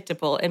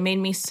predictable. It made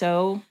me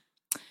so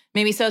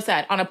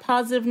sad. On a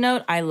positive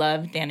note, I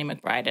love Danny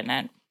McBride in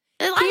it.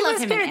 I He love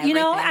was him in good. You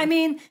know, everything. I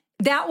mean,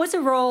 that was a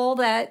role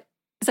that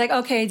it's like,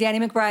 okay, Danny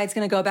McBride's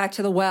going to go back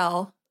to the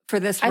well for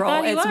this I role.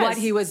 thought he It's was. what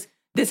he was.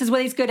 This is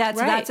what he's good at.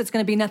 So Right. that's it's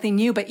going to be nothing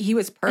new. But he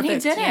was And perfect.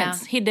 he didn't. Yeah.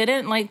 He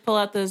didn't like pull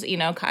out those,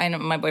 kind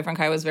of. My boyfriend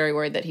Kai was very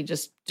worried that he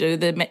just do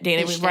the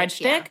Danny His McBride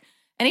shtick, yeah. shtick,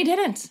 and he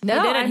didn't.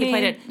 No, he didn't. I He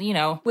played mean,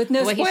 it, With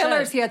no the way he should.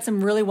 spoilers, he had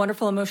some really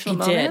wonderful emotional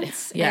He did,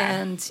 moments. yeah.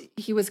 And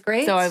he was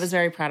great. So I was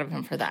very proud of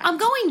him for that. I'm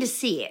going to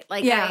see it.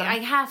 Like Yeah. I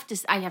have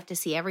to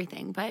see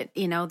everything. But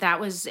that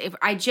was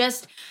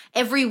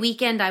every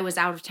weekend I was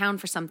out of town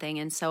for something,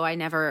 and so I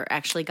never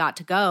actually got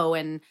to go.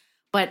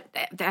 But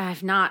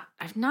I've not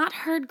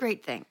heard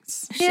great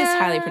things. It's just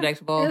highly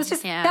predictable. It was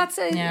just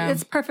Yeah.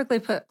 it's perfectly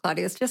put,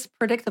 Claudia. It's just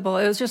predictable.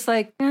 It was just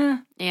like,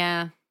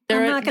 Yeah.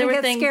 I'm not going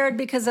to get scared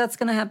because that's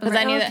going to happen. 'Cause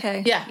I knew that-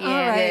 okay. yeah. All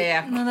right.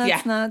 Yeah. No, that's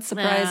Yeah. not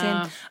surprising.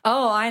 No.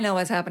 Oh, I know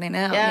what's happening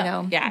now.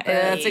 yeah, But-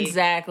 that's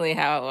exactly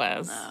how it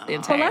was. The Well,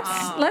 entire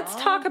let's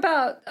talk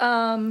about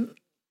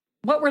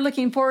what we're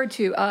looking forward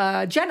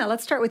to. Jenna,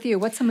 let's start with you.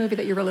 What's a movie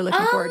that you're really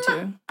looking forward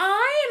to?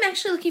 I am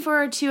actually looking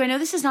forward to. I know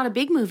this is not a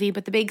big movie,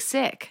 but The Big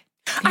Sick.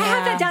 I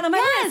have that down on my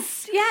Yes.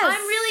 list. Yes.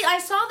 I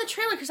saw the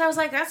trailer because I was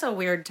like, that's a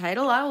weird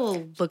title. I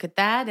will look at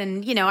that.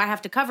 And, I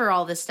have to cover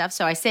all this stuff.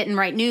 So I sit and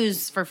write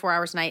news for 4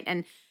 hours a night.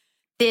 And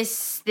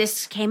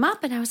this came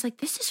up and I was like,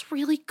 this is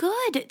really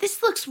good.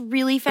 This looks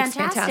really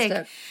fantastic.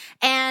 fantastic.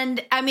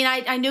 And I mean,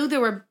 I knew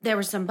there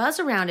was some buzz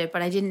around it,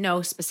 but I didn't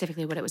know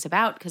specifically what it was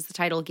about because the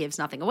title gives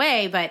nothing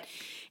away. But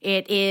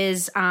it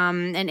is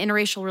an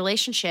interracial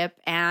relationship,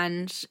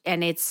 and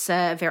it's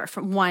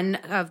from one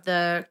of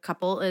the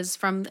couple is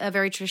from a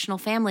very traditional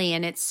family,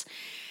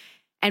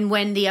 and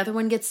when the other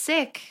one gets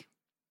sick,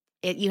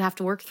 you have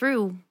to work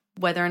through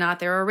whether or not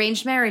there are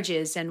arranged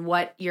marriages and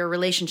what your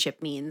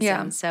relationship means.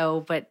 Yeah. And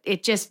so, but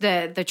it just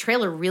the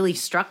trailer really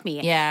struck me.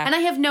 Yeah. And I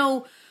have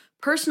no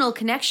personal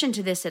connection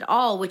to this at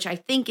all, which I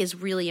think is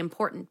really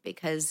important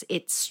because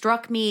it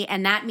struck me,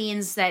 and that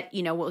means that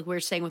what we're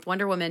saying with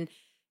Wonder Woman.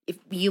 If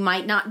you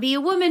might not be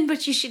a woman,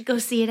 but you should go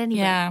see it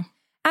anyway. Yeah.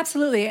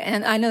 Absolutely.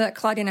 And I know that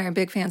Claudia and I are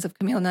big fans of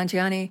Camille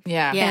Nanjiani.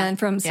 Yeah. Yeah. And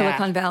from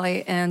Silicon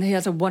Valley. And he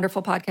has a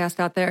wonderful podcast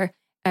out there.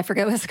 I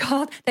forget what it's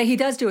called, that he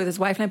does do with his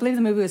wife. And I believe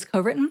the movie was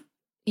co-written.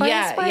 by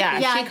his wife. Yeah, I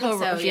She think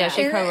so, yeah, yeah.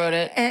 she co-wrote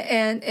it.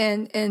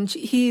 And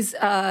he's,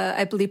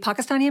 I believe,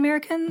 Pakistani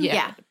American.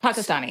 Yeah.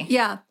 Pakistani.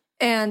 Yeah.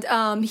 And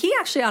he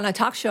actually, on a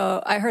talk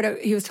show, I heard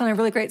he was telling a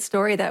really great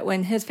story that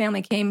when his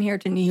family came here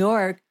to New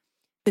York,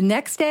 the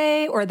next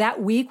day or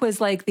that week was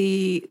like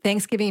the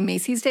Thanksgiving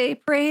Macy's Day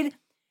parade.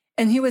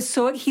 And he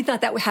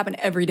thought that would happen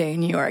every day in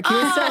New York. He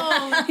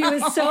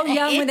was so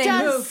young when It they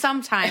does moved.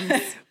 sometimes.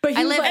 But he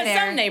I live was- In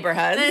there. some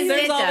neighborhoods, It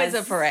there's always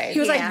does. a parade. He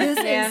was like, Yeah. this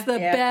is the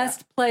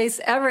best place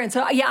ever. And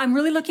so, yeah, I'm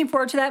really looking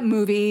forward to that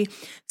movie.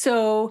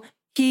 So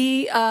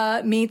he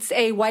meets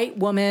a white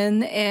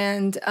woman,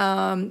 and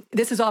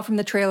this is all from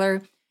the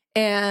trailer.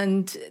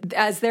 And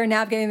as they're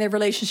navigating their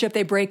relationship,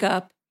 they break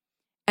up.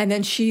 And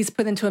then she's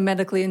put into a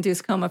medically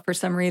induced coma for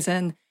some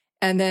reason.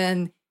 And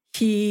then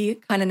he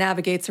kind of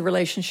navigates a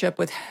relationship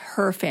with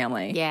her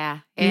family. Yeah.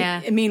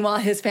 Meanwhile,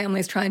 his family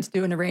is trying to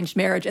do an arranged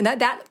marriage. And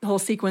that whole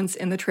sequence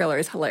in the trailer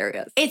is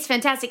hilarious. It's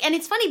fantastic. And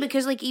it's funny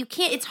because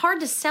it's hard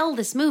to sell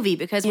this movie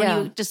because when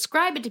Yeah. you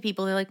describe it to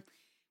people, they're like,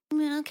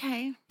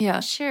 okay, Yeah.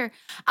 sure.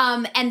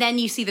 And then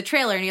you see the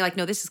trailer and you're like,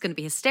 no, this is going to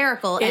be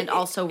hysterical and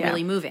also yeah.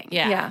 really moving.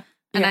 Yeah. Yeah.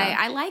 And Yeah.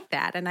 I like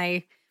that. And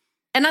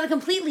on a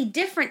completely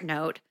different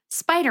note,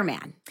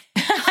 Spider-Man.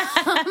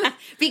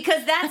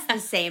 Because that's the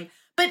same.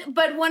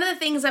 But one of the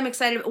things I'm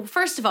excited about,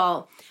 first of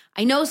all,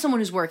 I know someone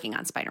who's working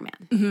on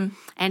Spider-Man. Mm-hmm.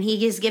 And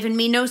he has given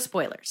me no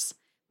spoilers.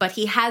 But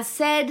he has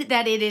said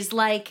that it is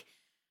like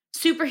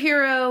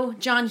superhero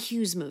John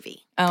Hughes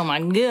movie. Oh my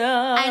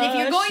god! And if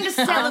you're going to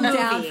sell a I'm movie,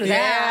 down for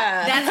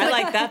yeah, That's I what-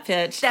 like that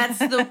pitch.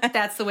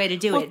 that's the way to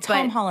do well, it.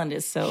 Tom But Holland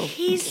is so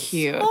he's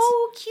cute.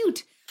 so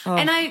cute.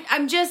 And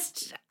I'm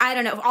just, I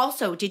don't know.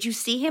 Also, did you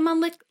see him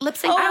on Lip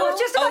Sync? I was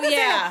just about to say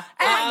that.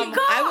 Oh my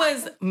God. I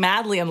was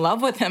madly in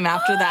love with him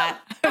after that.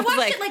 I was watched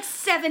like, it like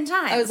 7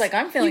 times. I was like,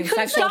 I'm feeling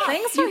sexual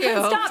things for you.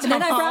 couldn't stop. And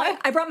then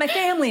I brought my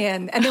family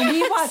in, and then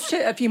we watched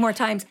it a few more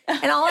times.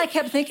 And all I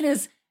kept thinking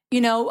is,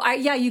 you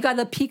got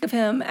a peek of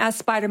him as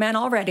Spider-Man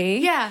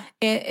already. Yeah.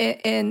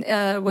 In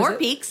more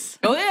peaks.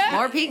 Oh yeah,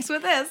 More peaks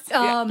with this.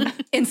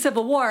 in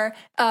Civil War.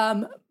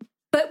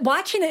 But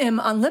watching him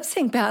on Lip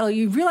Sync Battle,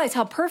 you realize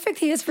how perfect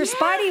he is for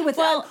Spidey with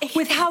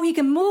how he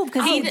can move.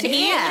 Because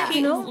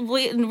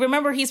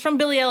remember, he's from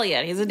Billy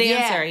Elliot. He's a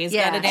dancer. He's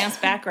got a dance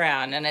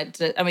background. And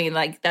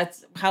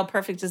that's how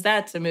perfect is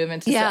that to move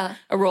into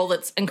a role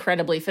that's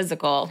incredibly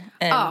physical.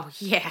 And,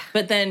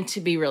 but then to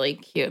be really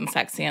cute and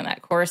sexy in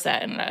that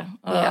corset. And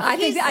I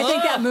think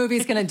that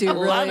movie's going to do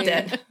really. Loved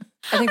it.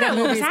 I think that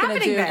movie's going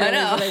to do really,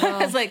 really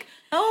well. It's like,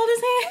 how old is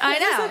he? I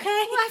know. Okay.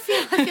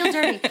 I feel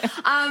dirty.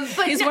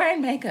 But he's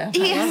wearing makeup.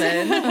 I love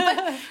it.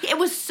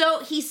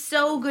 But he's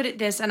so good at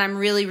this, and I'm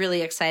really,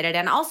 really excited.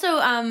 And also,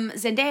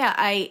 Zendaya,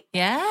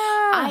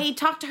 I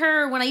talked to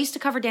her when I used to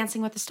cover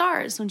Dancing with the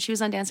Stars, when she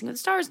was on Dancing with the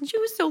Stars, and she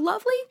was so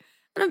lovely.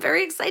 And I'm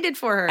very excited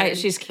for her.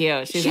 She's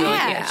cute. She's really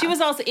cute. She was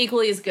also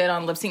equally as good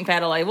on Lip Sync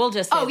Battle. I will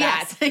just say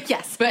that.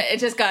 Yes. But it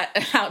just got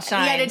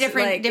outshined. He had a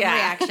different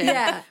reaction.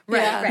 Yeah.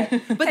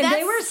 Right. But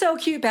they were so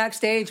cute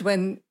backstage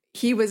when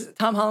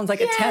Tom Holland's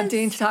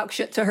attempting to talk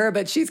shit to her,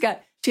 but she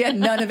had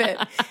none of it.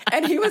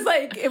 And he was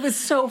like, it was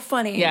so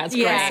funny. Yeah, it's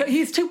great. So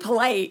he's too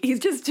polite. He's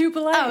just too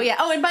polite. Oh, yeah.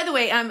 Oh, and by the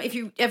way, if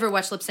you ever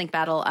watch Lip Sync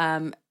Battle,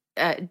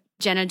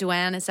 Jenna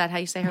Dewan, is that how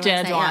you say her last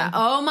name? Yeah.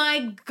 Oh,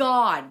 my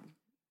God.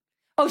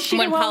 Oh, she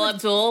when Paula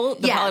Abdul,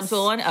 Paula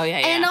Abdul one? Oh, yeah.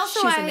 And also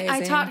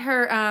I taught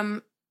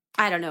her,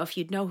 I don't know if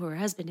you'd know who her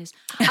husband is.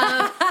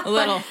 A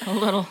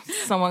little,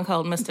 someone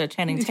called Mr.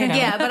 Channing Tatum.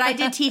 Yeah, but I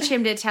did teach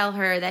him to tell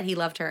her that he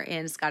loved her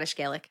in Scottish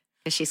Gaelic.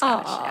 Because she's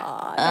Scottish.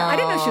 I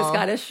didn't know she was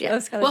Scottish. Yeah.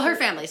 Well, her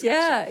family's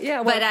Scottish.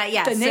 Yeah. Well,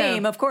 but the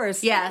name, of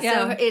course. Yeah.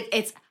 So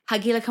it's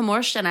Hagila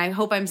Kamorsh, and I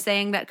hope I'm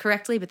saying that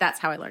correctly, but that's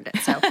how I learned it.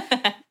 So,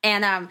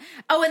 and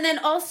and then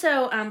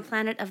also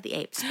Planet of the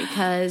Apes,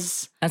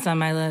 because that's on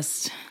my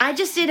list. I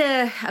just did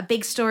a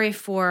big story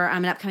for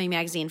an upcoming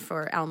magazine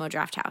for Alamo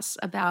Drafthouse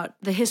about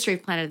the history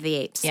of Planet of the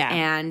Apes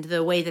and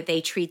the way that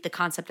they treat the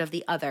concept of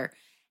the other.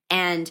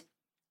 And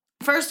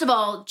first of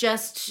all,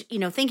 just,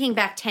 thinking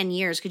back 10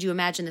 years, could you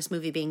imagine this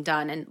movie being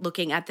done and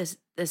looking at the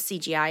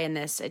CGI in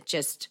this? It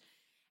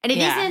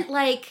isn't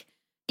like,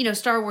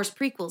 Star Wars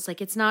prequels.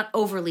 Like, it's not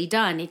overly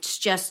done. It's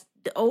just,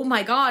 oh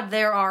my God,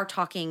 there are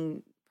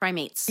talking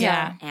primates.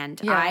 Yeah.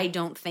 And I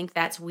don't think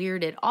that's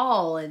weird at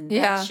all. And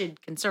that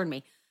should concern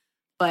me.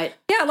 But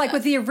yeah, like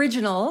with the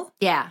original.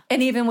 Yeah.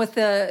 And even with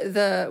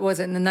the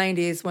was it in the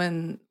 90s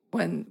when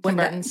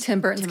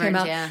Tim Burton's came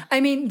out. Yeah.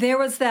 I mean, there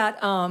was that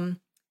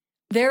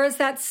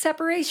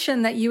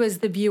separation that you as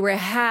the viewer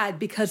had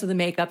because of the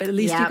makeup. At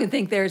least you can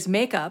think there's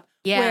makeup.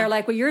 Yeah. Where,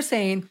 like what you're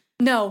saying,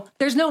 no,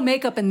 there's no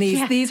makeup in these.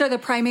 Yeah. These are the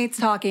primates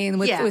talking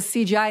with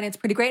CGI, and it's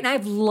pretty great. And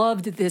I've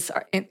loved this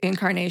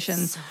incarnation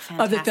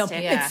of the film.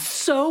 Yeah. It's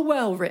so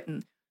well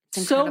written,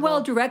 so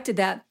well directed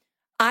that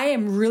I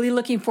am really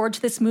looking forward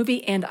to this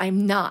movie, and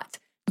I'm not.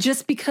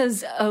 Just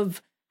because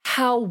of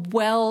how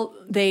well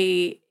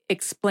they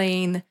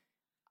explain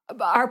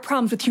our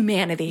problems with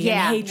humanity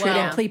and hatred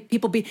and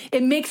people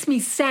it makes me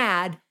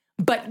sad,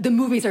 but the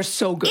movies are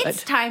so good.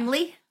 It's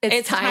timely.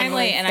 It's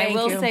timely. And I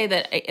will say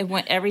that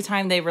every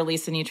time they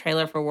release a new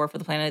trailer for War for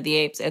the Planet of the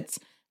Apes, it's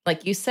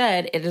like you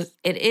said,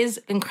 it is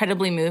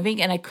incredibly moving.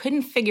 And I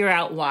couldn't figure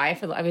out why.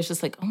 I was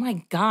just like, oh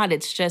my God,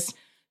 it's just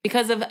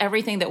because of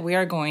everything that we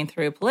are going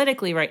through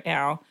politically right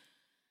now.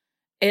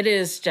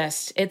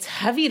 It's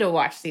heavy to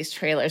watch these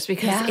trailers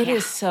because it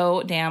is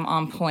so damn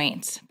on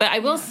point. But I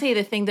will say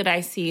the thing that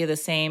I see the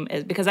same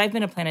is because I've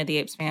been a Planet of the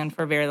Apes fan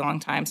for a very long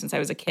time, since I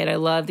was a kid. I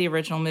love the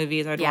original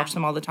movies. I'd watch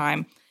them all the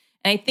time.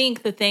 And I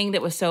think the thing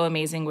that was so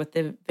amazing with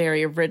the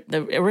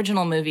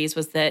original movies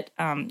was that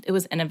it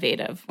was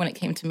innovative when it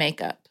came to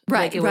makeup.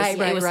 Right, it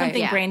was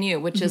something brand new,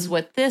 which is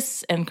what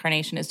this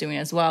incarnation is doing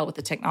as well with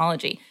the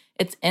technology.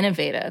 It's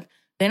innovative.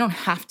 They don't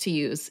have to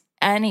use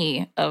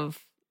any real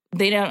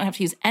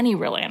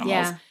animals.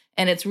 Yeah.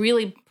 And it's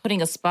really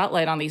putting a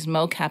spotlight on these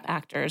mocap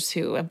actors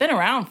who have been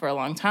around for a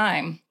long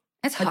time.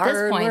 It's hard at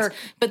this point, work.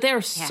 But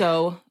they're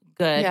so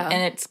good. Yeah.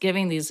 And it's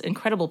giving these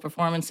incredible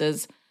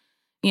performances.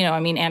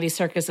 Andy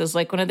Serkis is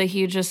like one of the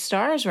hugest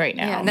stars right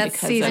now. Yeah, and that's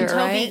Caesar, and Toby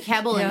right?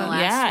 Kebbell in the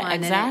last one.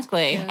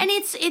 Exactly. And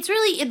it's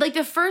really like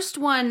the first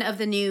one of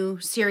the new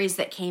series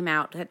that came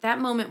out, at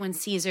that moment when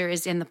Caesar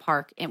is in the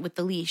park and with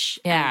the leash.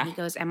 And he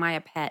goes, "Am I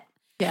a pet?"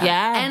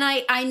 Yeah. And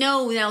I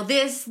know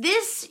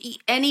this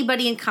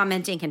anybody in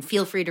commenting can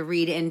feel free to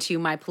read into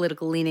my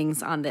political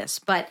leanings on this,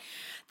 but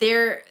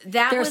they're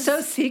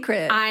so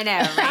secret. I know,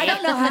 right? I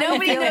don't know how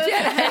nobody knows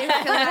how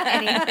I feel about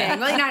anything.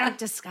 Well, I don't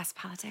discuss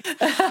politics.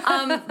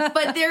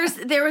 But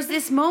there was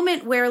this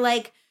moment where,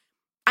 like,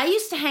 I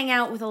used to hang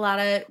out with a lot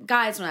of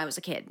guys when I was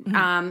a kid.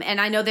 Mm-hmm. And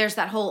I know there's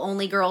that whole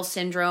only girl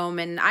syndrome,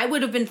 and I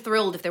would have been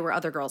thrilled if there were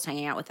other girls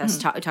hanging out with us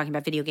talking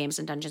about video games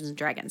and Dungeons and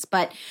Dragons.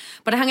 But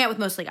I hung out with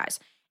mostly guys.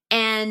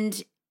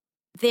 And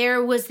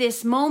there was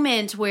this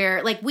moment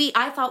where, like,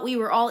 I thought we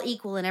were all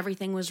equal and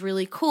everything was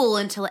really cool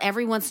until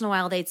every once in a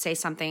while they'd say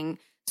something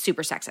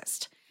super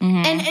sexist.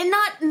 Mm-hmm.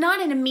 And not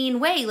in a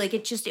mean way. Like,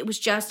 it was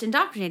just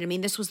indoctrinated. I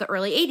mean, this was the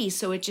early 80s,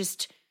 so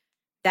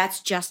that's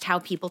just how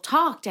people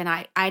talked. And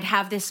I'd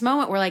have this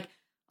moment where, like,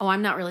 oh,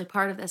 I'm not really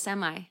part of this,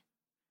 am I?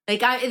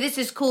 Like, this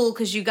is cool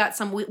because you got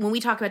when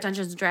we talk about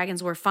Dungeons and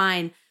Dragons, we're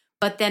fine.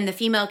 but then the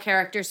female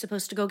character is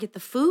supposed to go get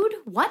the food.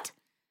 What?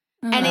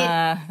 And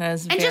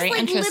that's very just like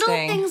interesting.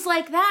 little things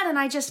like that, and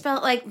I just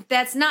felt like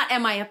that's not.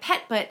 Am I a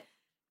pet? But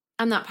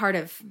I'm not part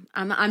of.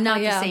 I'm not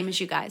the same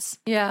as you guys.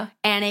 Yeah.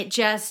 And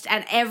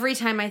and every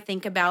time I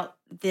think about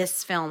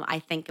this film, I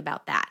think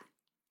about that.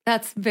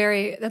 That's a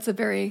very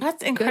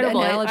incredible. good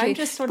analogy. I'm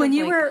just sort when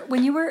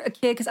of you were a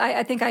kid, because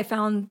I think I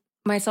found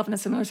myself in a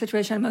similar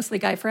situation, mostly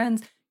guy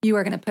friends. You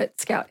are going to put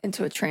Scout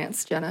into a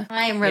trance, Jenna.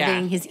 I am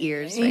rubbing his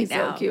ears right He's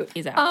now. so cute.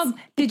 He's out.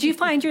 Did you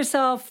find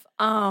yourself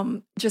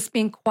just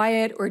being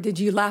quiet, or did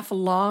you laugh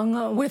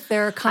along with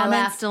their comments?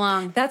 I laughed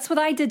along. That's what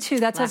I did too.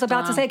 That's what I was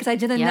about to say, because I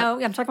didn't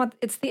know. I'm talking about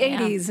it's the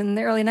 80s and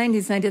the early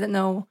 90s, and I didn't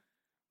know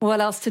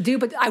what else to do.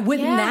 But I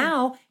wouldn't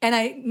now, and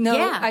I know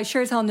I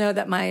sure as hell know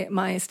that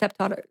my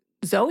stepdaughter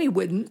Zoe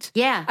wouldn't.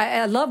 Yeah,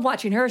 I love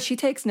watching her. She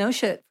takes no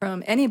shit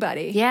from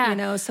anybody.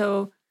 Yeah,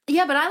 so.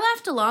 Yeah, but I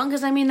laughed along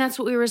because, that's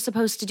what we were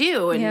supposed to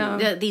do.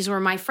 And these were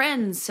my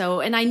friends.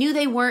 And I knew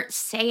they weren't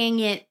saying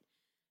it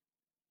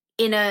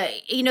in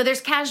a,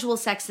 there's casual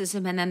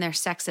sexism and then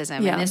there's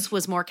sexism. Yeah. And this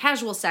was more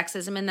casual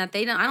sexism in that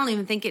I don't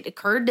even think it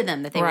occurred to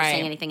them that they were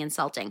saying anything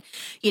insulting.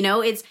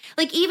 It's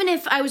like, even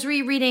if I was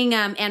rereading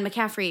Anne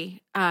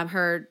McCaffrey,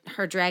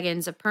 her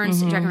Dragons of Pern,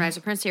 Dragon Rise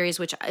of Pern series,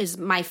 which is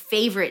my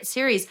favorite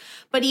series.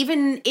 But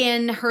even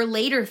in her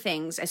later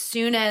things, as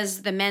soon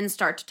as the men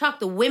start to talk,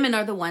 the women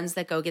are the ones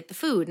that go get the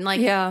food. And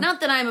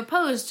not that I'm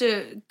opposed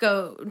to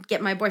go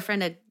get my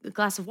boyfriend a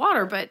glass of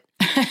water, but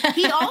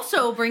he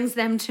also brings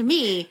them to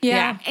me.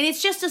 Yeah. And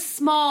it's just a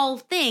small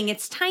thing.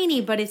 It's tiny,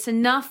 but it's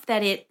enough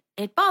that it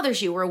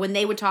bothers you. Or when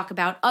they would talk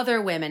about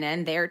other women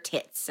and their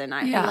tits. And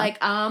I'm like,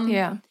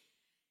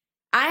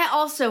 I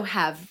also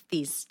have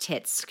these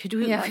tits. Could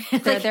we? Yeah,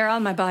 they're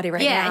on my body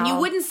right now. Yeah, and you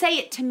wouldn't say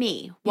it to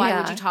me.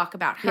 Why would you talk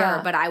about her?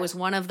 Yeah. But I was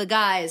one of the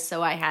guys,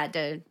 so I had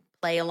to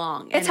play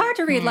along. It's hard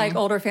to read like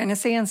older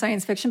fantasy and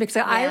science fiction, because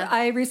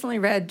I recently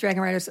read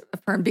Dragon Riders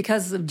of Pern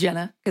because of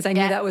Jenna, because I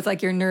knew that was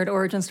like your nerd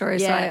origin story.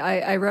 So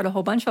I wrote a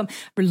whole bunch of them.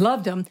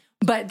 Loved them.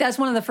 But that's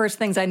one of the first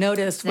things I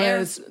noticed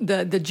was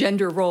the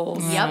gender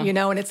roles. Yep.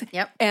 And it's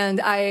and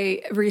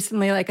I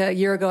recently, like a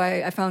year ago,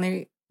 I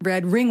finally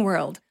read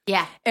Ringworld.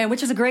 Yeah. And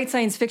which is a great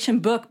science fiction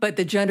book, but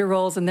the gender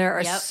roles in there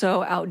are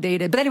so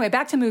outdated. But anyway,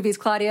 back to movies,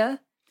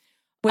 Claudia.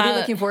 What are you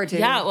looking forward to?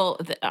 Yeah, well,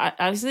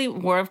 obviously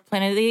War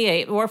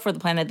for the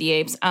Planet of the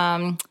Apes.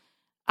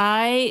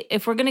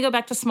 If we're going to go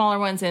back to smaller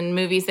ones and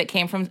movies that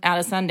came from out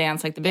of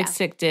Sundance, like the Big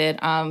Sick did,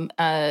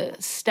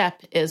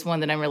 Step is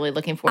one that I'm really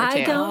looking forward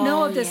to. I don't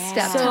know of this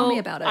Step. So tell me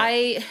about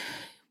it.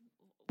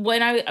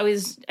 When I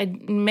was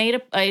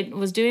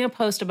doing a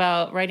post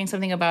about writing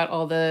something about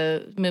all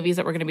the movies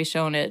that were going to be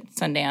shown at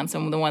Sundance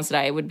and the ones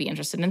that I would be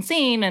interested in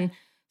seeing, and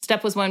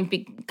Step was one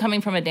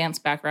coming from a dance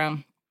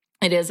background.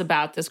 It is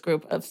about this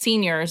group of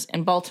seniors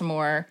in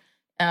Baltimore,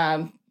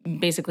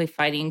 basically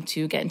fighting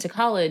to get into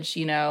college,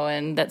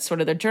 and that's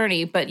sort of their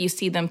journey. But you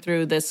see them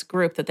through this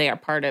group that they are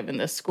part of in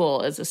this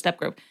school as a step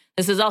group.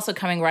 This is also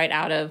coming right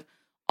out of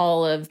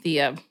all of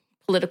the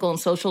political and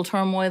social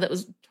turmoil that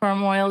was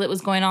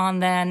going on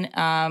then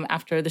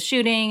after the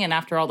shooting and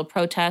after all the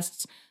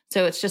protests.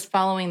 So it's just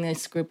following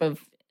this group of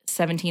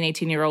 17,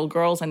 18-year-old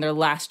girls in their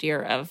last year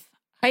of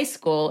high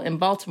school in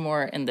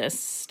Baltimore in this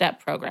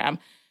STEP program.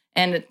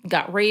 And it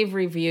got rave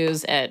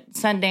reviews at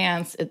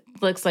Sundance. It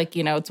looks like,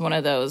 it's one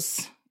of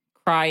those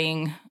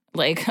crying,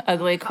 like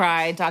ugly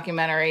cry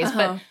documentaries,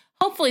 but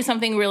hopefully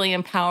something really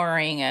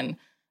empowering. And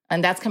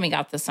that's coming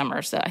out this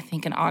summer. So I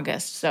think in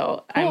August.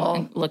 So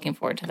I'm looking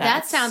forward to that.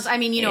 That sounds, I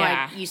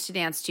used to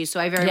dance too. So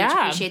I very much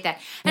appreciate that.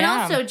 And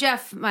also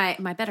Jeff,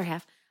 my better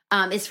half,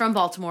 is from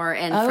Baltimore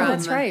and from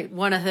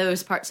one of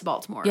those parts of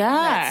Baltimore.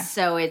 Yeah.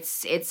 So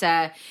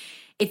I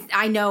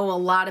know a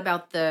lot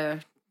about the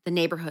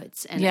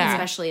neighborhoods and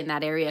especially in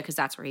that area because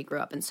that's where he grew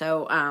up. And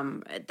so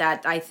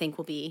that I think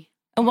will be.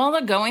 And while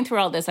they're going through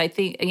all this, I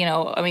think,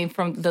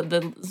 from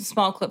the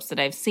small clips that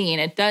I've seen,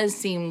 it does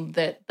seem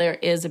that there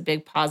is a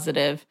big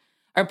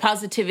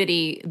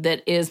positivity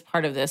that is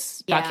part of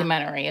this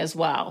documentary as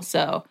well.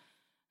 So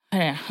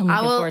I'm looking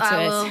forward to it.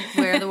 I will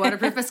wear the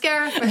waterproof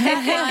mascara for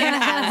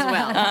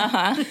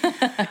that one as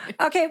well.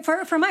 Okay,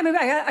 for my movie,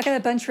 I got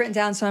a bunch written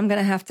down, so I'm going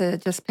to have to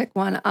just pick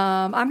one.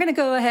 I'm going to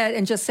go ahead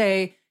and just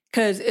say,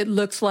 because it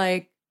looks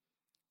like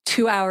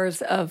 2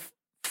 hours of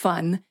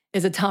fun,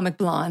 is Atomic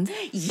Blonde.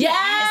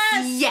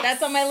 Yes!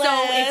 That's on my list.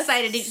 So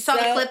excited. You saw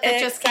the clip that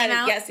just came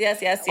out?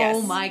 Yes.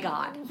 Oh my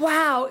God.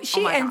 Wow.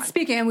 God.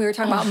 Speaking, we were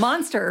talking about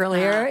Monster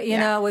earlier,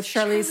 with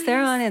Charlize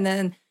Theron, and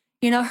then,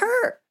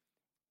 her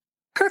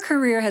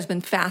career has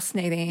been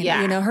fascinating.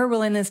 Yeah. Her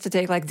willingness to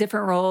take like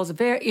different roles,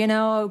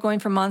 going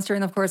from Monster,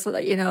 and of course, she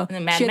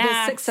had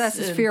this success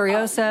as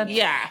Furiosa.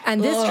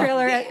 And this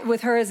trailer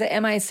with her as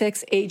an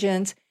MI6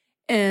 agent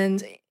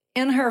and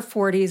in her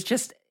 40s,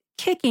 just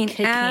kicking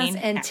ass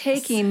and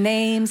taking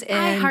names. And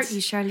I heart you,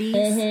 Charlize.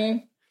 Mm-hmm.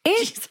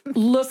 It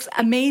looks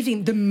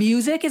amazing. The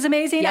music is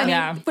amazing.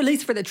 Yeah. At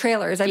least for the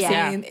trailers I've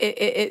seen,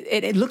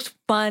 it looks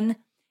fun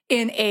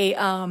in a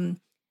I'm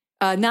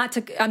not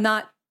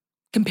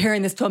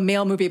comparing this to a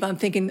male movie, but I'm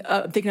thinking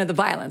of the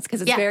violence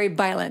because it's very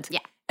violent. Yeah.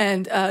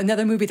 And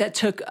another movie that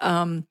took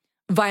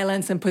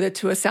violence and put it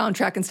to a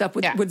soundtrack and stuff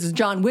was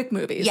John Wick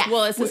movies. Yeah.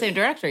 Well, it's the same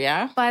director,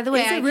 yeah? By the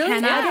way, Is it I really?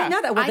 cannot. I didn't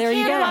know that. Well, there I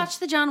you can't go. watch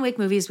the John Wick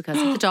movies because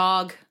of the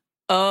dog.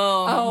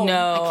 Oh,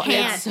 no. I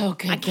can't. It's so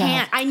good. I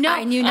can't. I know.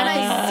 I knew and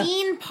nothing. I've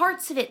seen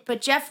parts of it, but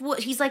Jeff,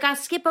 he's like, I'll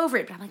skip over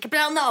it. But I'm like, but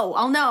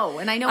I'll know.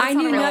 And I know it's I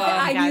not knew a real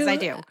nothing. thing, guys. I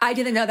do. I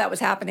didn't know that was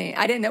happening.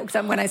 I didn't know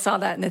because when I saw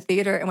that in the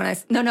theater, and I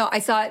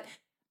saw it.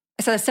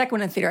 I saw the second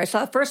one in the theater. I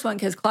saw the first one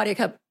because Claudia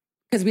kept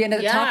because we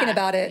ended up talking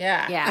about it.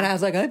 Yeah. And I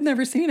was like, I've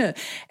never seen it,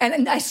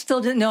 and I still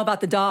didn't know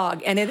about the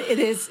dog. And it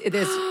is.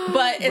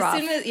 But rough.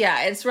 as soon as,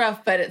 it's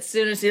rough. But as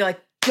soon as you're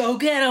like, go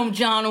get him,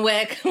 John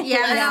Wick. Yeah,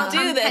 Let's do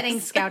I'm this. petting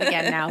Scout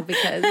again now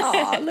because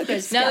Oh, look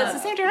at No, it's the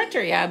same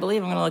director. Yeah, I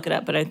believe. I'm going to look it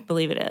up, but I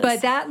believe it is.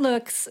 But that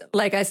looks,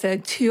 like I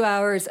said, 2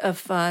 hours of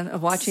fun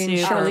of watching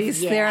Super.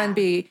 Charlize Theron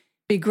be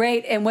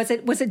great. And was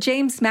it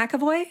James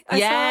McAvoy? I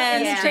saw in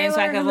the Yes, trailer,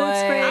 James who looks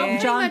McAvoy. great. I'll And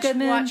pretty John much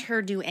Goodman. watch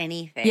her do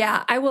anything.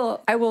 Yeah, I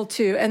will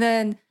too. And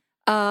then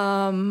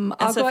and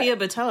I'll go. Sophia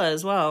Boutella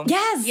as well.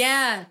 Yes.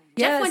 Yeah.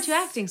 Yes. Jeff went to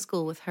acting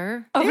school with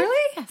her. Oh,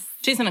 really? Yes.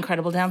 She's an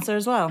incredible dancer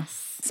as well.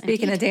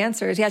 Speaking of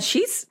dancers,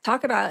 she's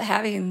talk about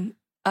having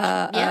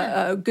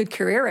a good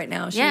career right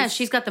now.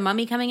 She's got The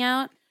Mummy coming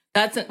out.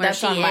 That's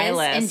She on my is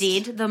list.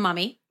 Indeed, The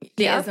Mummy.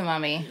 She Yeah. is a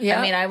mummy. Yeah.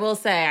 I mean, I will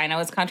say, I know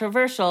it's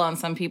controversial, and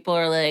some people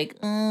are like,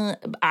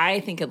 I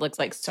think it looks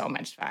like so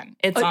much fun.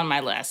 It's on my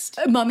list.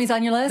 Mummy's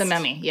on your list. The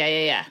Mummy.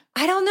 Yeah.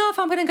 I don't know if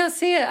I'm going to go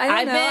see it.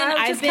 I don't know.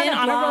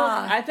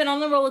 I've been on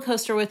the roller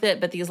coaster with it,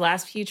 but these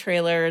last few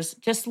trailers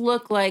just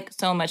look like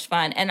so much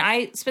fun. And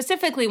I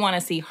specifically want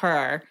to see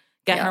her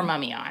get her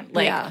mummy on.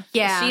 Like,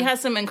 Yeah. she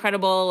has some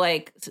incredible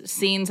like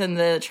scenes in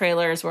the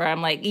trailers where I'm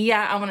like,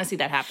 I want to see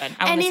that happen.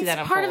 I want And to see it's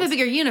that part of a unfold.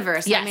 bigger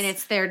universe. Yes. I mean,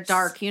 it's their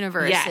dark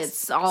universe. Yes.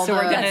 It's all So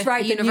we're the gonna- That's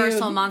right, the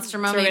Universal new- Monster So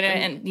Mummy. we're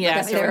gonna,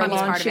 That's so their we're mummy's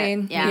gonna part of it.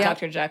 launching. Yeah. Yeah.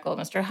 Dr. Jekyll,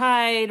 Mr.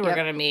 Hyde. We're Yep.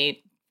 gonna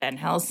meet Van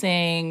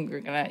Helsing. We're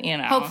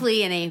gonna,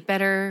 Hopefully in a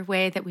better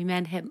way that we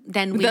met him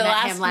than we The met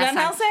last him last Van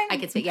time. Helsing? I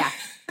could say, yeah.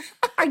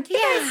 Do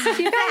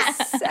you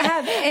guys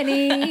have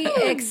any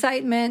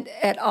excitement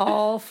at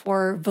all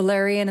for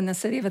Valerian and the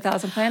City of a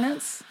Thousand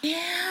Planets? You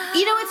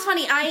know, it's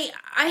funny. I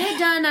had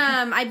done.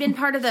 I've been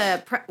part of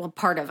the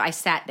I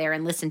sat there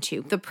and listened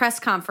to the press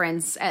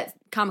conference at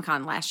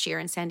Comic-Con last year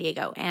in San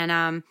Diego, and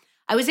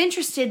I was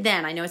interested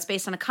then. I know it's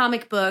based on a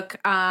comic book.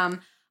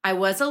 I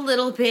was a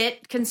little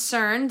bit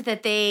concerned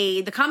that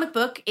the comic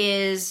book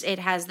has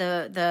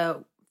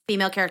the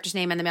female character's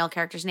name and the male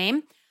character's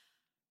name.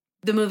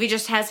 The movie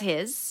just has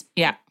his.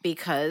 Yeah.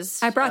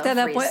 Because I brought that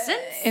up reasons.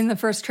 in the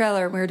first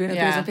trailer. We were doing a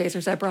Yeah. Booze and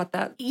Pacers. I brought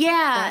that.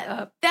 Yeah,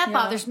 up. that Yeah.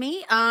 bothers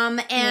me.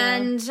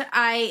 And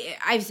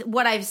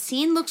what I've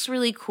seen looks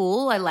really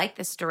cool. I like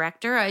this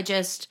director. I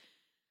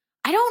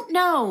don't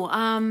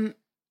know.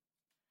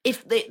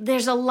 If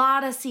there's a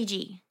lot of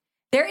CG.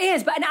 There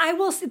is, but and I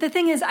will. The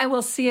thing is, I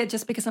will see it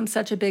just because I'm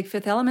such a big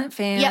Fifth Element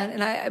fan. Yeah.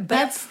 And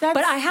That's- but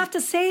I have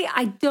to say,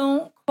 I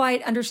don't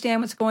quite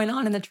understand what's going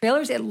on in the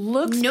trailers. It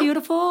looks Nope.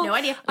 beautiful. No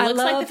idea. I Looks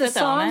like love the the Fifth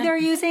song Element. they're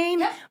using,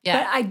 Yeah. Yeah.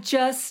 but I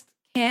just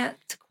can't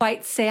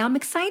quite say I'm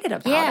excited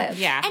about it.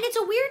 Yeah. And it's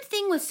a weird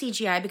thing with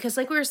CGI because,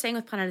 like we were saying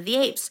with Planet of the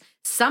Apes,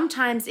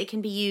 sometimes it can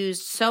be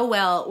used so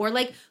well, or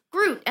like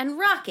Groot and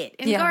Rocket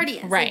and Yeah.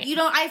 Guardians. Right.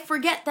 Like, I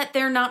forget that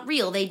they're not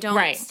real. They don't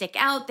Right. stick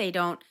out. They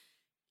don't.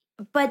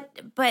 But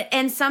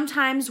and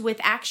sometimes with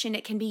action,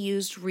 it can be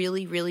used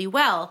really, really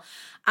well.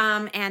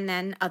 And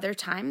then other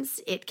times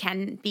it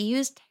can be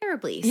used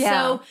terribly.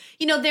 Yeah.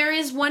 So, there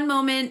is one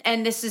moment,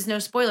 and this is no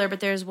spoiler,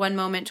 but there's one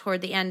moment toward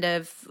the end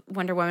of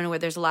Wonder Woman where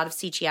there's a lot of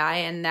CGI,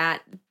 and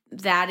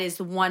that is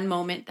the one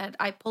moment that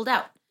I pulled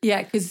out.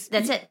 Yeah, because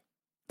That's it.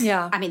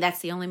 yeah, I mean, that's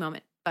the only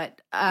moment.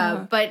 But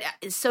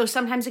so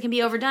sometimes it can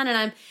be overdone, and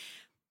I'm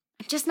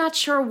just not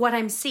sure what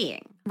I'm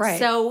seeing. Right.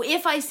 So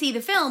if I see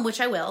the film, which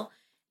I will,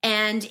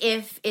 and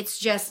if it's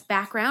just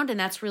background and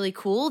that's really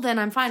cool, then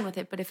I'm fine with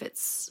it. But if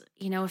it's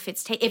if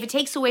it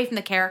takes away from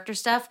the character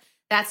stuff,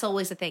 that's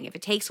always the thing. If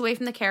it takes away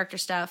from the character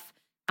stuff,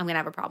 I'm gonna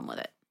have a problem with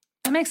it.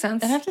 that makes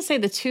sense. I have to say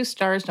the 2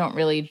 stars don't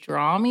really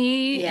draw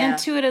me Yeah.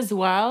 into it as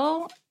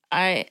well.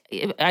 I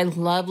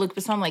love Luc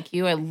Besson like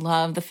you. I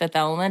love The Fifth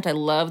Element. I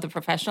love The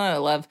Professional. I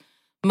love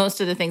most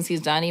of the things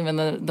he's done, even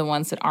the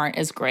ones that aren't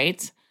as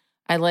great.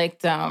 I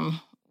liked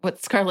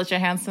what's Scarlett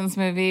Johansson's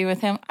movie with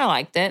him. I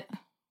liked it.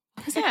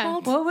 What was it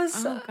called? What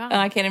was? Oh God.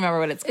 I can't remember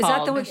what it's is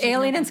that called. the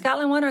Alien in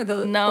Scotland one or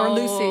the No, or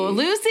Lucy?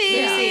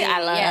 Lucy. Yeah.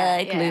 I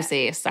like Yeah.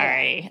 Lucy.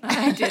 Sorry.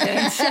 I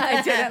didn't.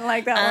 I didn't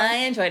like that I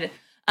one. enjoyed it.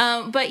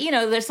 But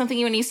there's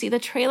something when you see the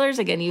trailers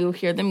again, you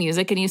hear the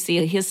music and you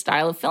see his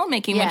style of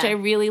filmmaking, which Yeah. I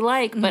really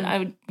like. But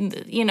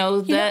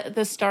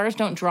the stars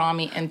don't draw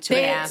me into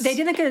it. They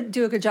didn't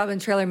do a good job in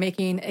the trailer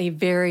making a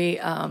very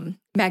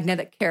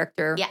magnetic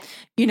character.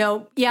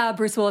 Yeah.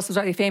 Bruce Willis was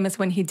already famous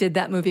when he did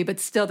that movie, but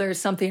still there's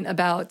something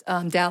about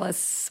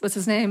Dallas, what's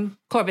his name?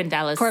 Corbin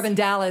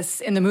Dallas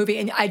in the movie.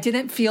 And I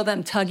didn't feel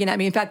them tugging at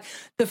me. In fact,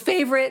 my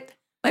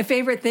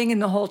favorite thing in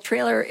the whole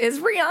trailer is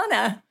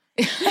Rihanna.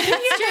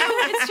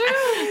 It's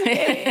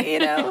true. You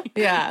know.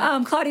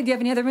 Yeah. Claudia, do you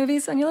have any other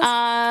movies on your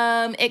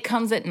list? It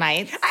Comes at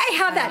Night. I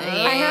have that.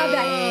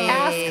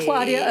 Ask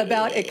Claudia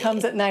about It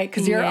Comes at Night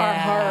because you're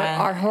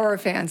our horror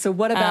fan. So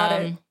what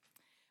about it?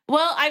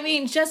 Well, I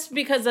mean, just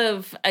because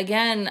of,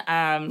 again,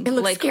 It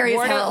looks scary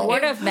as hell.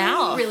 word of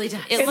mouth. It really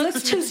does. It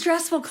looks too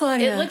stressful,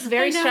 Claudia. It looks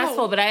very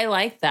stressful, but I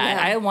like that.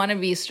 Yeah. I want to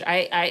be.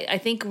 I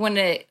think when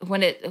it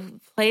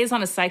plays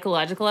on a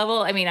psychological level,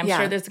 I mean, I'm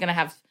sure there's going to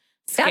have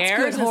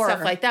scares and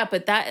stuff like that.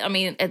 But that, I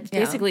mean, it's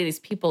basically these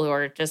people who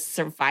are just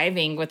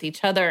surviving with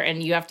each other,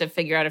 and you have to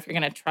figure out if you're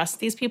going to trust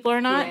these people or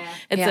not.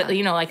 It's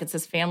like it's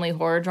this family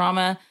horror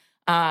drama.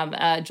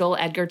 Joel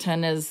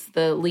Edgerton is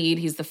the lead.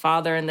 He's the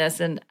father in this.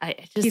 And I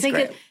just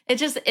think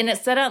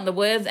it's set out in the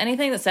woods.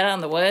 Anything that's set out in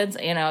the woods,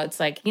 it's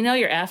like,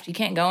 you're effed. You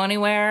can't go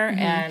anywhere.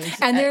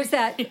 And there's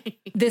that,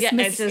 there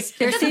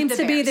seems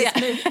to be this,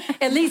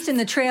 at least in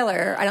the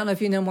trailer, I don't know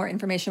if you know more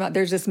information about,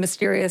 there's this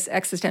mysterious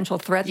existential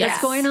threat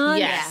that's going on.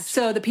 Yes.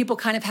 So the people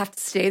kind of have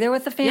to stay there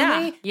with the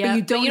family, but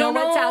you don't know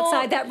what's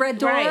outside that red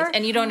door. Right.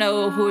 And you don't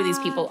know who these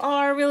people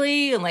are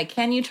really. And like,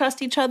 can you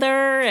trust each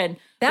other? And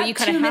that you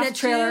kind of 2-minute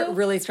trailer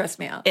really stressed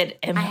me out. I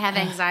have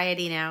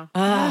anxiety now.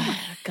 Oh,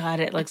 God,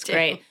 it looks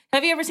great.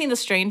 Have you ever seen The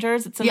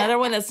Strangers? It's another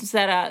one that's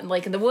set out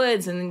like in the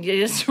woods, and you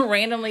just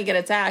randomly get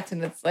attacked,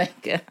 and it's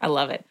like, I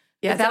love it.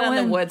 Yeah, it's that out one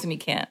in the woods, and you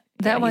can't.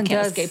 That one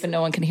can't does escape, and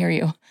no one can hear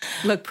you.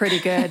 Look pretty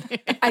good.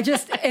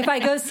 If I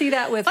go see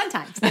that with Fun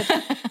times.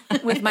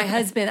 with my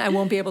husband, I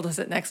won't be able to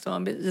sit next to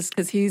him, but just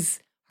because he's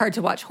hard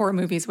to watch horror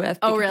movies with.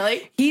 Oh,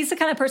 really? He's the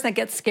kind of person that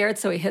gets scared,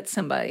 so he hits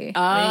somebody.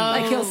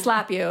 Like he'll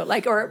slap you,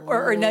 like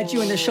or nudge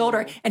you in the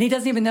shoulder, and he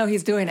doesn't even know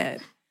he's doing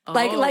it.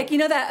 Like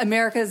that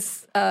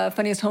America's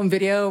Funniest Home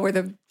Video where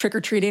the trick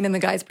or treating and the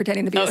guy's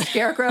pretending to be a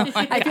scarecrow.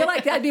 I feel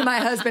like that'd be my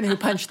husband who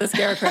punched the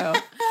scarecrow.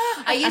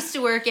 I used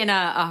to work in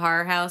a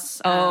horror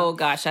house. Oh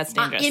gosh, that's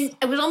dangerous.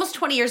 It was almost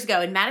 20 years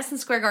ago in Madison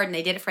Square Garden.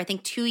 They did it for I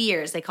think 2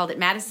 years. They called it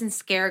Madison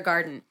Scare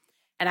Garden,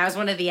 and I was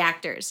one of the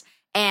actors.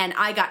 And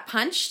I got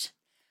punched.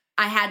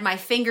 I had my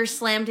finger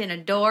slammed in a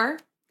door.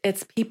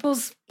 It's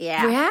people's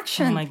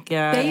reaction. Oh my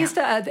God. They used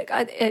to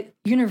at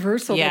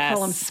Universal they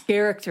call them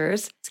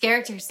scarectors.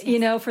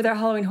 Scarectors. For their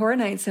Halloween Horror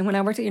Nights. And when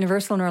I worked at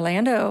Universal in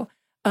Orlando,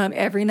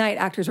 every night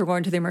actors were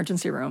going to the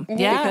emergency room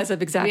because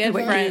of exactly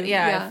what you.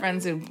 I have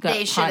friends who got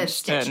They should have punched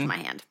stitched and- my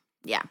hand.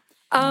 Yeah.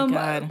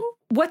 God.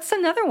 What's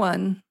another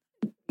one,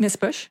 Miss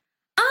Bush?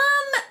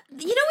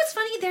 You know what's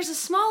funny? There's a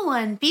small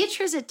one.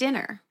 Beatrice at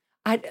Dinner.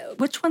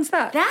 Which one's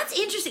that? That's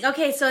interesting.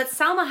 Okay, so it's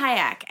Salma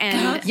Hayek,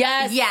 and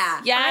Yes.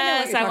 yeah,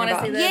 Yes. I want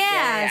to see this.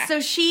 Yeah. So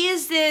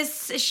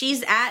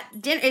she's at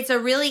dinner. It's a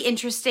really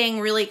interesting,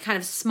 really kind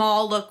of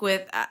small look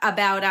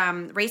about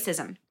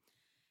racism.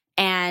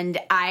 And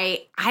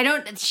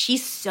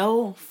she's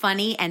so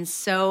funny and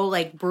so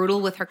like brutal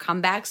with her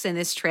comebacks in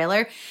this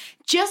trailer.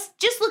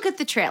 Just look at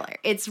the trailer.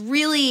 It's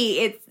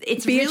really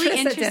really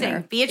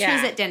interesting.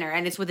 Beatrice at Dinner,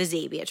 and it's with a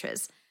Z,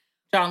 Beatrice.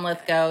 John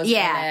Lithgow's in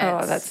it.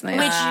 Oh, that's nice.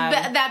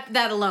 Which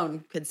that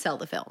alone could sell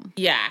the film.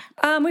 Yeah.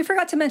 We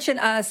forgot to mention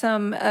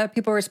some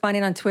people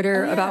responding on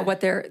Twitter about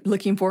what they're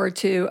looking forward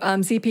to.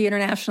 ZP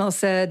International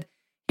said,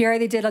 here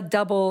they did a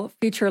double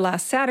feature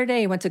last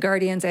Saturday. He went to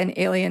Guardians and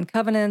Alien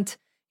Covenant.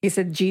 He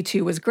said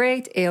G2 was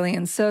great,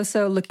 Alien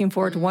so-so, looking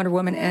forward to Wonder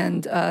Woman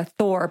and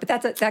Thor. But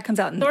that comes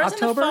out in Thor's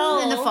October.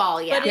 In the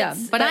fall, yeah.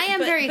 But I am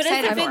very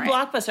excited for it. But it's a big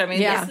blockbuster. I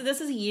mean,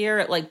 this is a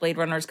year like Blade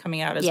Runner's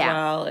coming out as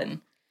well.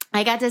 And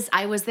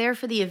I was there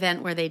for the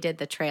event where they did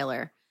the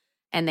trailer.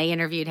 And they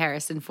interviewed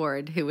Harrison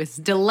Ford, who was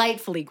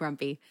delightfully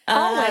grumpy.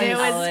 And it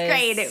was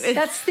great.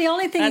 That's the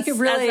only thing you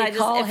could really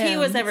call him. If he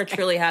was ever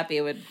truly happy,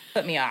 it would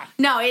put me off.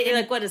 No,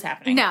 like, what is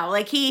happening? No,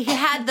 like he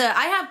had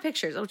I have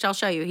pictures, which I'll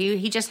show you.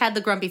 He just had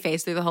the grumpy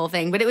face through the whole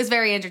thing, but it was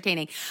very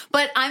entertaining.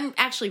 But I'm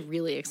actually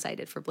really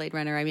excited for Blade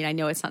Runner. I mean, I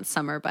know it's not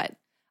summer, but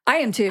I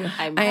am too.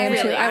 I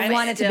am too. I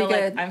want it to be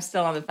good. I'm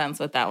still on the fence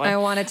with that one. I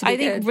want it to be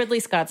good. I think Ridley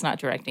Scott's not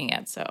directing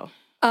it, so.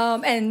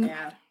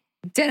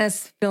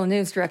 Dennis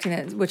Villeneuve's directing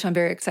it, which I'm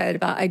very excited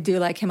about. I do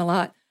like him a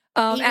lot.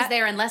 He was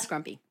there and less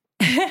grumpy.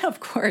 Of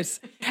course.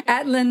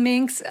 At Lynn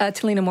Minks,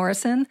 Talina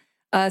Morrison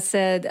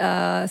said,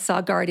 saw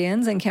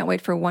Guardians and can't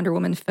wait for Wonder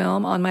Woman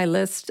film. On my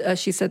list,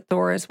 she said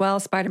Thor as well,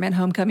 Spider-Man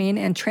Homecoming,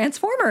 and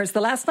Transformers the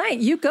last night.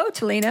 You go,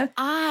 Talina.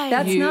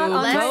 That's not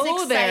on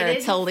go there,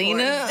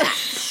 Talina.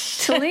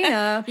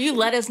 Talina, you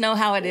let us know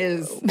how it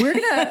is. We're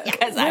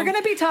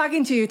gonna be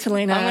talking to you,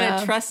 Talina. I'm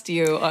gonna trust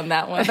you on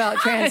that one about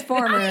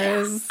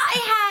Transformers.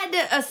 I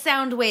had a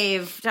sound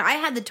wave. I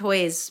had the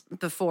toys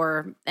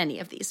before any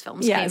of these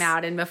films came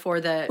out, and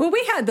before the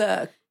we had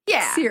the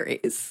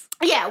series.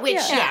 Yeah,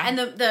 and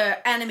the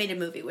animated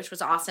movie, which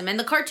was awesome, and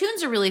the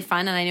cartoons are really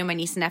fun, and I know my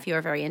niece and nephew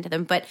are very into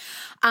them, but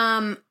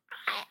I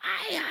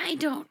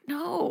don't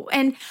know,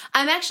 and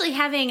I'm actually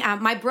having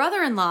my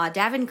brother-in-law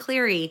Davin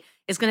Cleary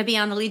is going to be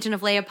on the Legion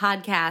of Leia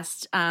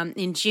podcast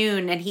in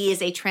June, and he is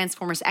a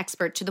Transformers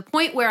expert to the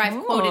point where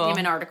I've quoted him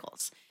in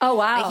articles. Oh,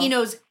 wow. Like, he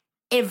knows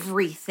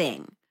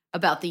everything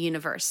about the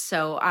universe.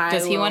 So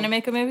Does he want to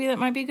make a movie that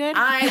might be good?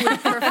 I would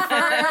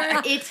prefer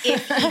it if he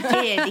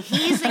did.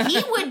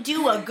 He would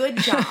do a good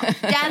job.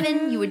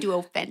 Davin, you would do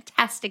a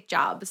fantastic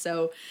job.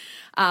 So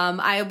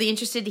I'll be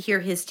interested to hear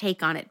his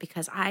take on it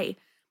because I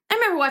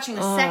remember watching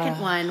the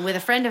second one with a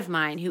friend of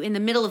mine who in the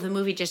middle of the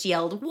movie just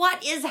yelled,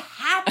 "What is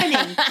happening?"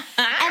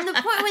 And the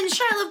point when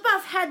Shia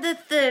LaBeouf had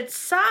the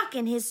sock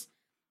in his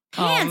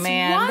pants. Oh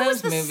man, why those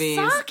was the movies,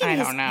 sock in I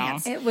his don't know.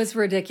 pants? It was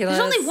ridiculous.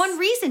 There's only one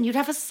reason you'd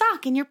have a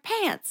sock in your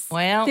pants.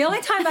 Well, The only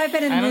time I've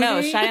been in a I don't know.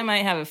 movie, Shia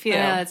might have a few.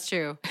 Yeah, that's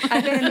true.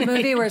 I've been in a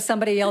movie where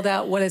somebody yelled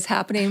out, "What is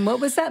happening?" What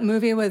was that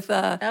movie with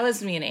That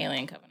was me in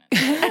Alien Covenant.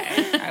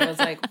 I was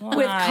like,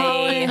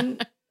 why?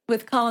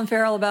 with Colin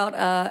Farrell about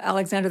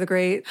Alexander the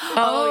Great?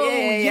 Oh,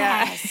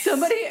 yeah. yes.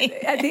 Somebody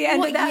at the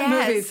end of that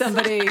Yes. movie,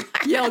 somebody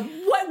yelled,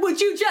 "What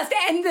would you just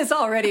end this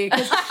already?"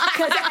 Because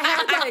it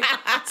had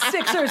like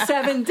 6 or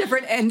 7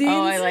 different endings.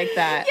 Oh, I like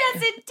that.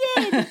 Yes, it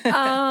did.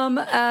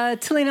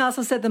 Talina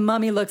also said the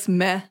mummy looks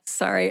meh.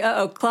 Sorry.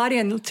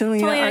 Claudia and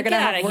Talina Talina, are going get to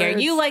out have of here.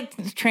 words. You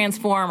like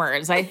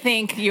Transformers. I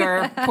think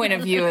your point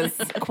of view is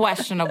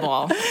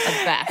questionable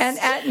at best. And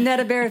at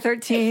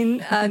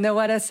NetaBear13,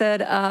 Noetta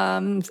said,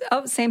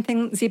 same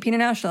thing, ZP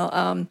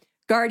International.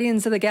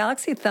 Guardians of the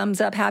Galaxy,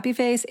 thumbs up, happy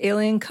face.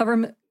 Alien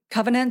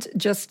Covenant,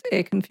 just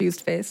a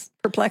confused face,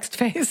 perplexed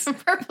face.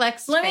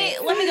 Perplexed. Let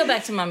me go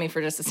back to Mummy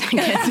for just a second.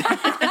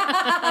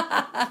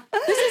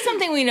 This is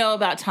something we know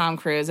about Tom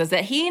Cruise is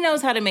that he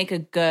knows how to make a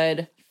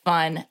good,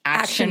 fun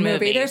action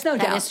movie. There's no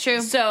doubt. That is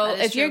true. So That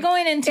is if you're true.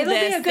 going into It'll be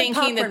a this good thinking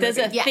that popcorn there's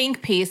a movie.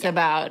 think piece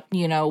about,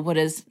 what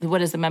does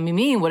the mummy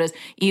mean? What is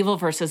evil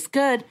versus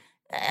good?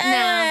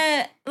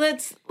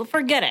 Let's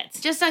forget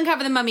it. Just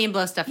uncover the mummy and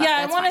blow stuff up. Yeah,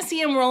 I That's want to fine.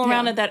 see him roll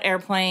around at that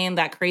airplane,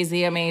 that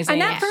crazy, amazing.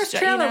 And that first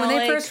trailer, when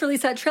they first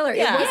released that trailer,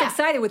 Yeah. it was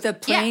excited with the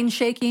plane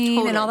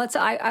shaking and all that. So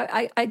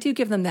I do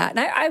give them that, and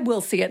I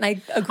will see it, and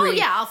I agree. Oh,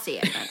 yeah, I'll see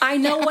it. I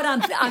know what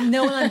I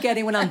know what I'm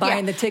getting when I'm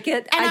buying the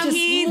ticket. And I I'm just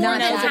more not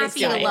than knows what happy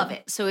he's to doing. love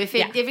it. So if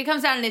it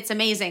comes out and it's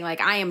amazing,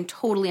 like I am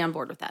totally on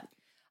board with that.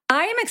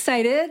 I am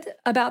excited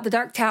about the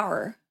Dark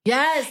Tower.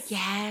 Yes. Yeah.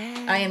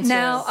 I am too.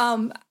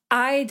 Now,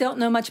 I don't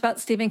know much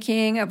about Stephen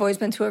King. I've always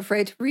been too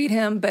afraid to read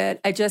him, but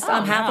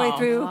I'm halfway no.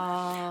 through.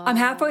 I'm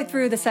halfway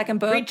through the second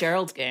book. Read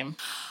Gerald's Game.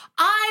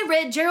 I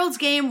read Gerald's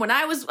Game when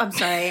I was, I'm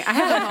sorry, I'm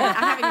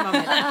having a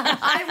moment.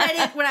 I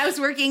read it when I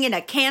was working in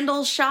a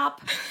candle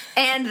shop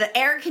and the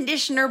air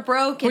conditioner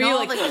broke and Were you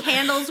all like- the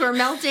candles were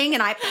melting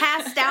and I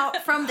passed out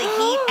from the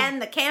heat and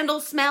the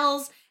candle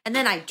smells and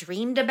then I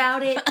dreamed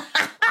about it.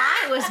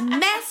 I was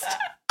messed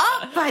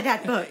up by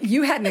that book.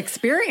 You had an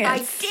experience.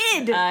 I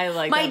did. I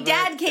like My that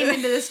dad book. came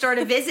into the store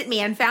to visit me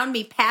and found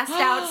me passed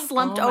out,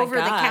 slumped Oh my over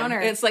the God. counter.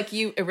 It's like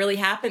it really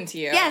happened to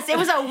you. Yes, it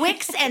was a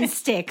Wicks and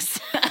Sticks.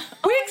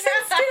 Wigs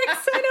and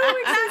sticks. I know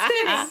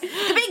wigs and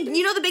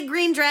sticks. The big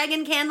green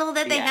dragon candle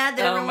that they had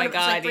that Oh everyone my was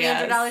like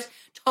 $300. God,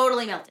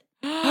 Totally melted.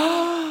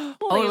 Holy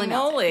Totally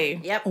melted. moly.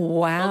 Yep.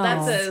 Wow. Well,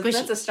 that's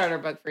Squishy. a starter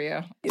book for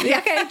you.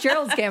 Okay,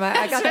 Gerald's Game.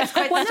 I got that.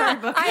 quite the Well, no,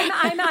 starter book.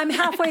 I'm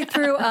halfway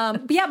through.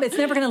 But it's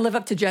never going to live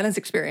up to Jenna's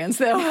experience,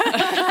 though.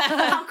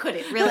 How could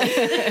it really?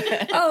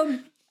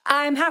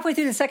 I'm halfway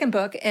through the second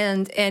book,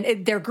 and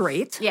they're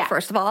great. Yeah.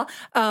 First of all,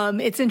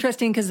 it's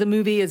interesting because the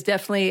movie is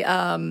definitely.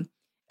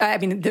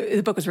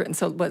 The book was written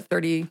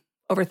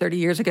over 30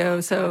 years ago,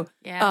 so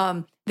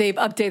Yeah. they've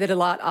updated a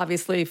lot,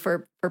 obviously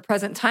for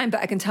present time.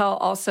 But I can tell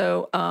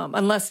also,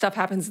 unless stuff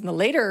happens in the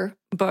later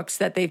books,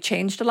 that they've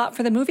changed a lot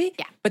for the movie.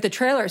 Yeah. But the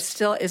trailer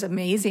still is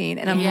amazing,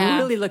 and I'm Yeah.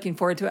 really looking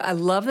forward to it. I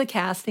love the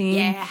casting.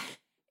 Yeah.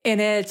 In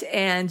it,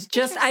 and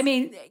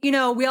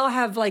we all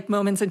have like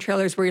moments in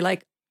trailers where you're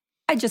like,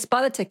 I just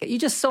bought a ticket. You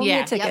just sold me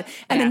Yeah. a ticket. Yep.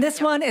 And in Yeah.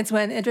 this one, it's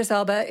when Idris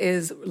Elba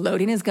is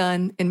loading his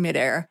gun in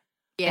midair.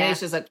 And Yeah. it's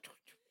just like,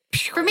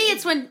 For me,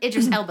 it's when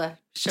Idris Elba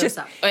shows Just-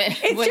 up. when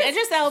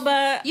Idris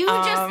Elba. He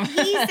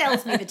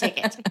sells me the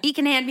ticket. He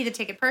can hand me the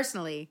ticket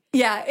personally.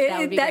 Yeah, That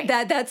would be great.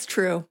 that's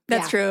true.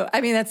 That's Yeah. true.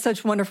 I mean, that's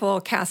such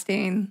wonderful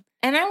casting.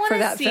 And I want for to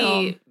that see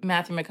film.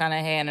 Matthew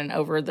McConaughey in an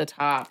over the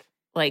top,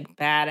 like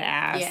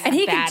badass, Yeah. And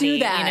he can do baddie,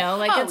 that. You know,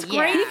 like Oh, it's yeah.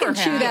 great He for Can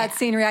him. chew that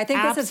scenery. I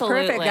think this is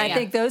perfect. Absolutely. I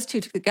think those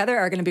two together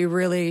are going to be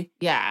really,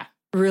 Yeah,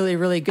 really,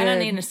 really good. I don't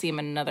need to see him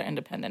in another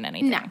independent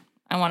anything. No.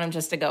 I want him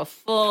just to go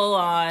full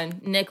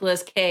on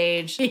Nicolas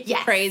Cage,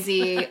 Yes.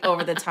 crazy,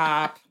 over the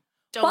top.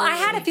 Well, I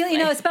had a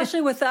feeling, especially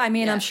with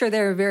I'm sure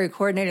they're very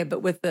coordinated,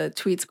 but with the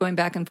tweets going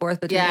back and forth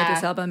between Yeah.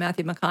 Idris Elba and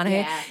Matthew McConaughey,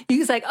 Yeah. he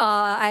was like,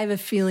 I have a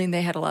feeling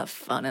they had a lot of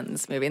fun in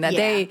this movie. And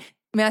that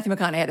Matthew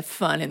McConaughey had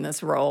fun in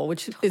this role,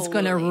 which is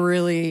going to Totally.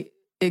 really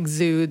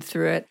exude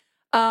through it.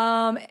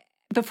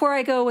 Before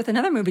I go with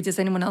another movie, does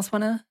anyone else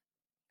want to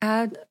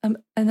add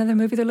another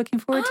movie they're looking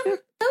forward to?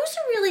 Those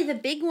are really the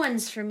big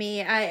ones for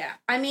me.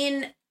 I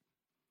mean,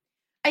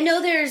 I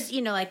know there's,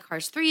 like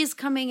Cars 3 is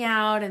coming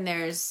out and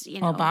there's,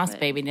 Well, Boss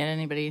Baby. Did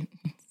anybody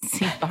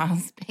see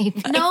Boss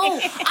Baby? No,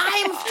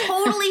 I'm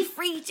totally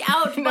freaked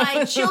out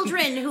by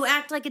children who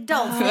act like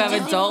adults. Who have It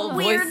just adult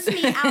weirds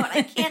voices. me out.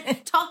 I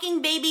can't.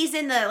 Talking babies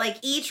in the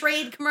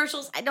E-Trade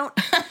commercials.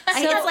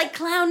 It's like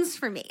clowns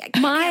for me. I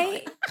can't handle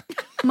it.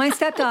 My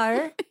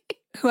stepdaughter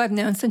who I've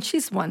known since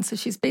she's 1, so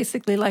she's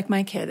basically like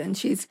my kid, and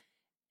she's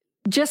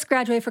just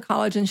graduated for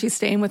college, and she's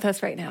staying with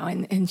us right now.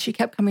 And she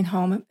kept coming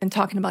home and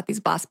talking about these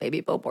Boss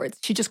Baby billboards.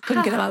 She just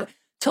couldn't get them out.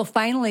 Till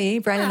finally,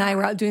 Brian and I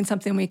were out doing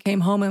something. We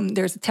came home, and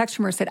there's a text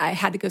from her that said, I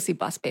had to go see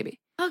Boss Baby.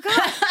 Oh, God.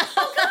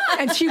 Oh, God.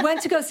 And she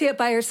went to go see it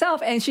by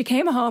herself, and she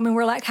came home, and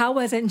we're like, how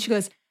was it? And she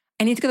goes,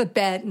 I need to go to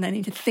bed, and I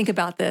need to think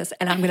about this,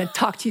 and I'm going to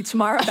talk to you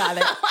tomorrow about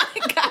it. Oh,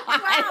 my God.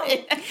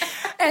 Wow.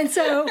 And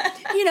so,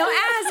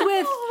 as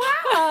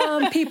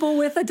with people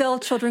with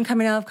adult children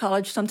coming out of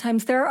college,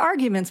 sometimes there are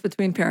arguments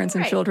between parents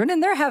and children.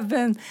 And there have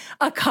been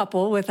a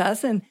couple with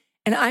us. And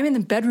I'm in the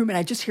bedroom and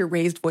I just hear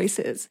raised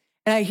voices.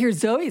 And I hear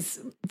Zoe's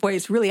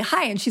voice really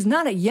high. And she's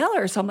not a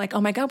yeller. So I'm like,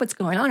 oh my God, what's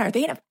going on? Are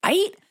they in a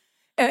fight?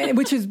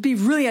 Which would be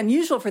really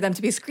unusual for them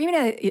to be screaming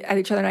at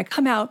each other. And I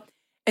come out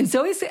and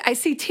I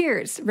see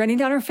tears running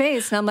down her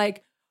face. And I'm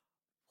like,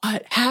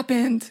 what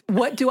happened?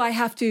 What do I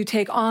have to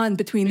take on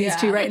between these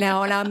two right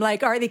now? And I'm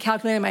like already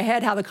calculating in my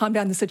head how to calm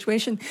down the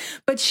situation.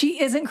 But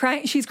she isn't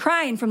crying. She's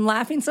crying from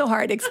laughing so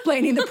hard,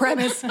 explaining the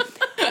premise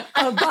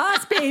of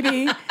Boss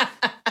Baby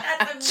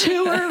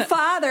to her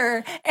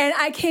father. And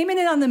I came in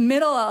on the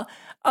middle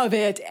of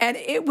it, and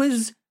it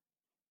was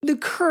the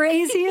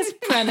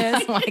craziest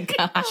premise. Oh, my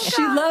gosh.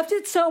 She loved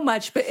it so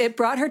much, but it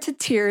brought her to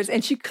tears,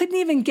 and she couldn't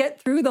even get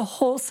through the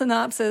whole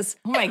synopsis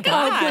Oh, my of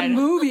God. the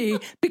movie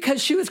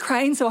because she was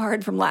crying so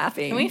hard from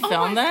laughing. Can we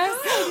film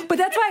this? But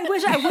that's why I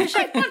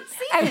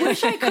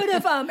wish I could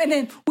have, and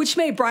then which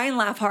made Brian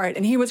laugh hard,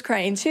 and he was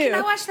crying too. Can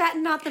I watch that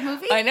and not the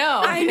movie? I know.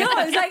 I know.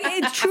 It's like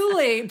it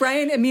truly.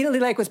 Brian immediately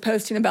was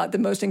posting about the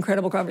most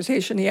incredible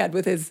conversation he had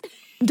with his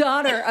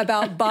daughter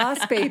about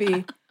Boss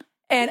Baby,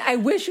 and I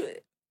wish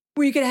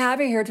we could have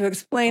her here to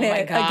explain Oh my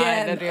it God,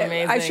 again. that'd be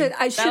amazing.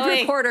 I should Zoe.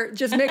 record her.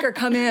 Just make her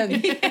come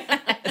in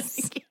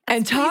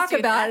and talk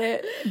about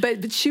it.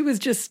 But she was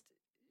just.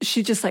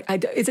 She just like,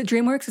 is it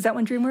DreamWorks? Is that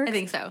one DreamWorks? I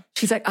think so.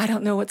 She's like, I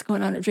don't know what's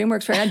going on at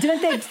DreamWorks right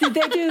now.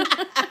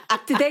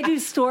 Did they do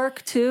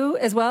Stork too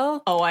as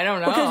well? Oh, I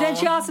don't know. Because then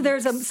she also,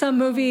 there's some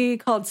movie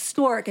called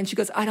Stork, and she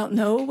goes, I don't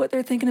know what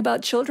they're thinking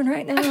about children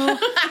right now.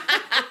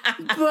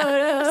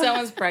 But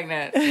Someone's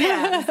pregnant.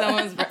 Yeah,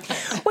 someone's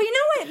pregnant. well, you know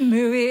what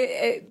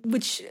movie,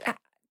 which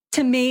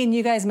to me, and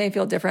you guys may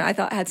feel different, I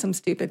thought had some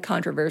stupid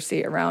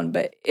controversy around,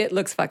 but it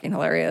looks fucking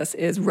hilarious,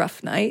 is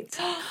Rough Night.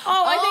 Oh,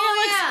 I think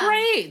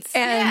it looks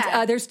great.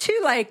 And there's two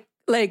like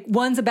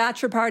one's a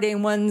bachelor party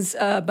and one's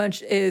a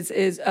bunch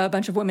is a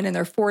bunch of women in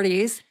their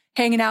 40s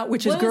hanging out,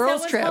 which is What was Girls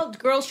that one Trip. called?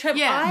 Girls Trip.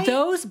 Yeah.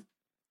 Those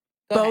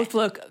both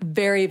look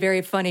very,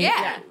 very funny.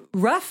 Yeah.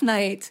 Rough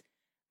Night,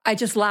 I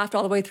just laughed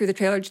all the way through the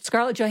trailer.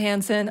 Scarlett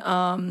Johansson,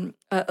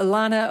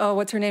 Alana,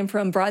 what's her name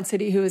from Broad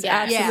City, who is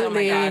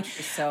absolutely, Oh my gosh,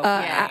 she's so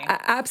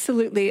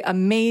absolutely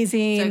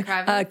amazing. Zoe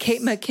Kravitz.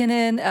 Kate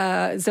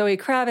McKinnon, Zoe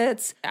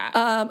Kravitz. Yeah.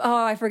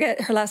 I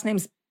forget her last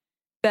name's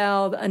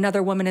Belle,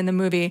 another woman in the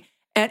movie,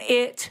 and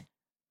it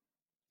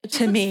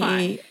to looks me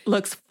fun.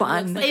 looks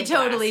fun. Looks like It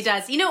totally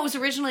does. You know, it was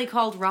originally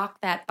called Rock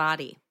That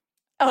Body.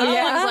 I'm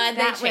yeah. glad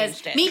That they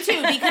changed it. Me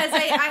too, because I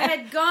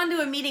had gone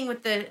to a meeting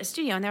with the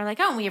studio and they were like,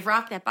 oh, we have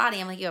Rock That Body.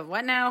 I'm like, you have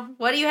what now?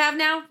 What do you have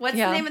now? What's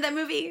Yeah. the name of that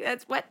movie?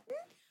 That's what?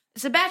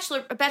 It's a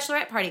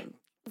bachelorette party.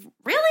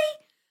 Really?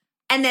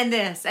 And then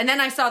this. And then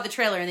I saw the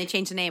trailer and they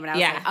changed the name and I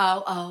was Yeah. like,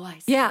 oh, I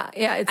see. Yeah,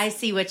 it's, I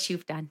see what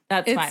you've done.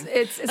 That's fine.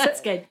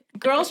 That's good.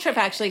 Girls Trip,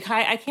 actually,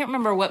 Kai, I can't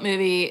remember what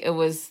movie it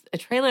was a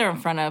trailer in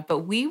front of, but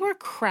we were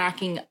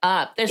cracking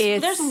up.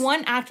 There's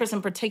one actress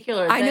in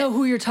particular. I that- know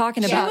who you're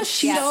talking She about. was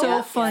She's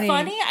so funny.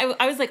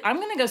 I was like, I'm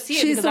going to go see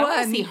it She's because the I want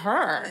one. to see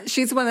her.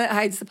 She's the one that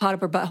hides the pot up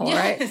her butthole,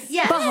 right?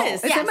 Yes. Butthole.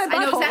 It's Yes. in my I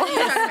know butthole. exactly what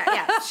you're talking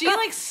about. Yeah. She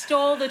like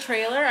stole the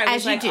trailer. I was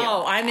As you like, do.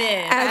 oh, I'm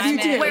in. As I'm you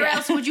do. in. Where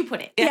else would you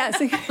put it? Yes.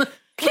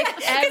 Because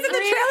in the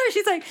trailer,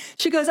 she's like,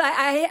 she goes,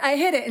 I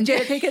hit it. And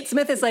Jada Pinkett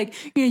Smith is like,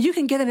 you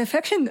can get an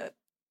infection.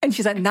 And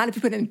she's like, not if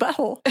you put it in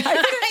butthole.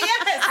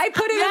 I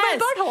put it in my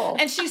butthole.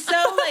 And she's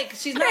so like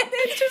she's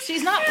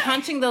not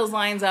punching those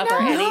lines up or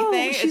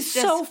anything. she's It's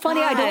just so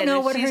funny. I don't know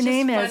what She's her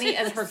name just is. funny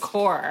at her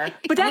core.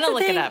 But I'm that's gonna the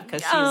look thing, it up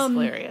because she's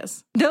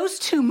hilarious. Those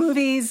two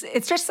movies,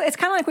 it's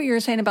kind of like what you were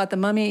saying about The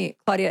Mummy,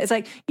 Claudia. It's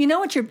like, you know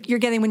what you're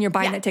getting when you're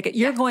buying that ticket.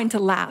 You're going to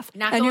laugh.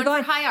 Not and going you're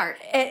for high art.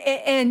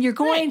 And you're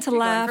going to You're going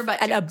laugh for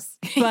butt at jokes.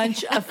 a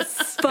bunch of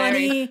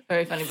funny,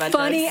 Very funny butt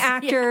funny jokes.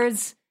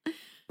 actors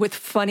with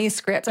funny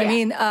scripts. I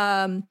mean,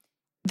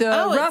 the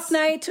Rough it's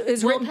Night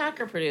is Will written.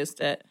 Packer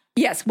produced it.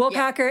 Yes, Will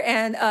Packer,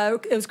 and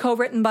it was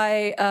co-written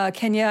by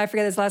Kenya. I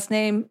forget his last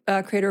name,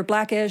 creator of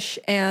Blackish,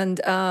 and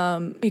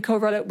he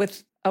co-wrote it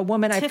with a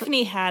woman.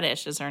 Tiffany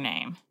Haddish is her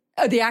name.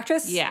 The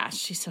actress. Yeah,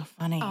 she's so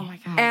funny. Oh my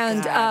God.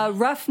 And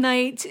Rough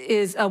Night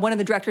is one of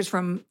the directors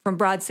from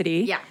Broad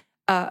City. Yeah.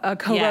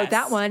 Co-wrote Yes.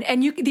 that one,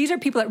 and these are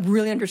people that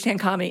really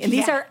understand comedy, and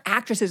these are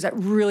actresses that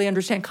really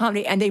understand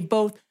comedy, and they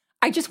both.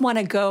 I just want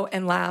to go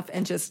and laugh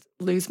and just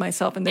lose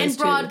myself in those And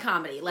broad two.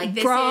 comedy. Like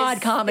this Broad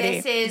is, comedy.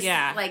 This is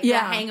Yeah. like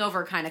Yeah. the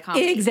Hangover kind of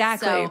comedy.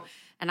 Exactly. So,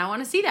 And I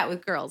want to see that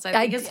with girls.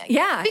 I think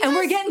and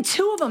we're getting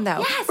 2 of them, though.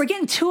 Yes. We're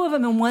getting 2 of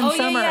them in one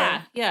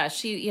summer. Yeah.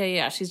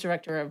 She's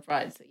director of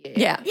Brides.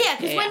 Yeah. Yeah,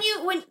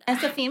 because when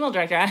as a female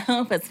director, I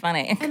hope it's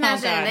funny.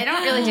 imagine they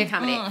don't really do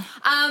comedy.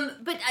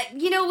 But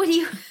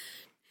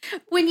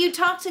when you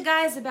talk to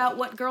guys about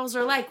what girls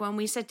are like when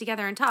we sit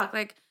together and talk,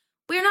 like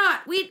we're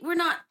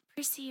not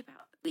prissy about.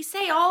 We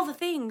say all the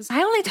things.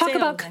 I only talk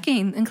about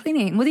cooking and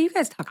cleaning. What do you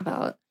guys talk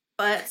about?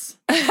 But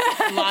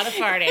a lot of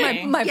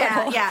farting. My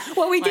butthole. Yeah.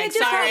 Well, we did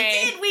just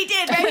we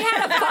did. Right? We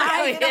had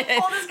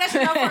a whole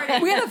discussion about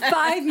farting. We had a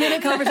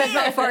 5-minute conversation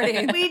about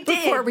farting. We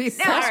did. Before we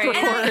pressed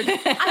record. There's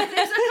a couple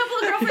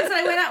of girlfriends that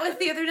I went out with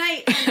the other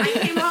night, and I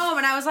came home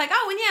and I was like,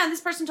 and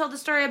this person told the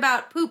story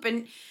about poop,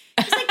 and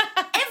it's like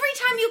every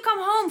time you come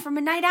home from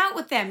a night out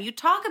with them, you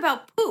talk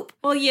about poop.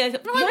 Well, yeah.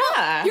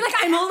 You're like,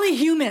 I'm only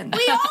human.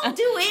 We all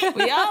do it.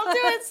 We all do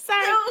it.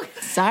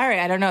 Sorry.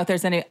 I don't know if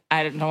there's any.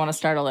 I don't want to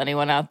startle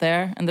anyone out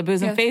there in the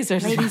booze and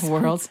phasers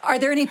world. Are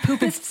there any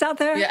poopists out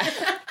there? Yeah.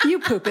 You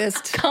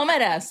poopist. Come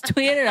at us.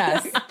 Tweet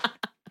at us.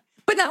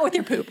 But not with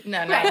your poop.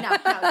 No.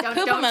 Don't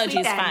Poop tweet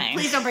emoji's that. fine.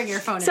 Please don't bring your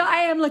phone in. So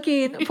I am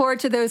looking forward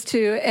to those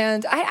 2.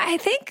 And I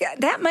think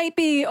that might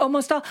be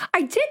almost all.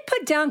 I did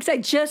put down because I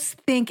just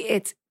think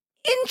it's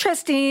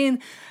interesting.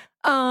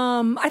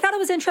 I thought it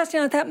was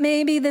interesting. I thought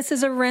maybe this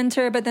is a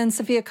renter, but then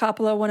Sofia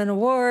Coppola won an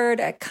award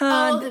at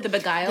Cannes. The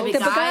Beguiled. The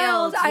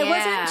Beguiled. I yeah.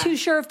 wasn't too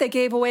sure if they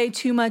gave away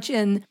too much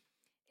in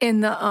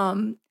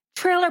the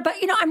trailer, but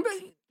I'm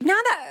now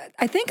that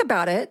I think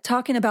about it,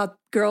 talking about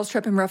Girls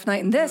Trip and Rough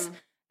Night and this,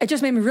 it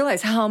just made me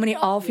realize how many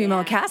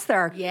all-female casts there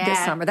are this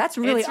summer. That's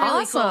really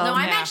awesome. Cool. No,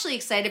 I'm actually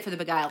excited for The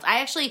Beguiled.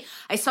 I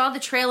saw the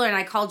trailer and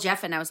I called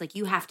Jeff and I was like,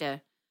 you have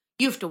to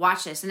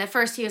watch this. And at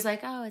first he was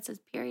like, oh, it's a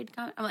period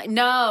comedy. I'm like,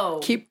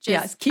 no. Keep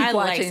I like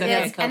watching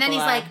Sofia it. Coppola. And then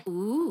he's like,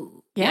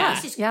 ooh. Yeah.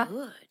 This is good.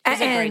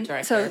 She's a great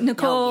director. So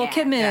Nicole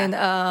Kidman,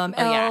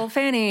 Elle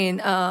Fanning,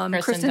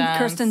 Kirsten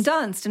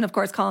Dunst, and of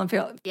course Colin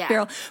Farrell.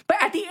 But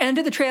at the end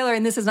of the trailer,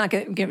 and this is not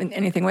giving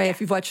anything away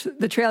if you've watched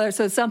the trailer,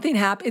 so something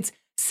happened. It's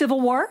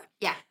Civil War.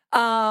 Yeah.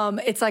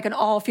 It's like an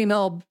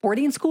all-female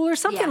boarding school or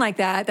something like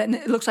that. That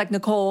it looks like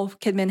Nicole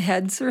Kidman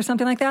heads or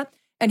something like that.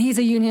 And he's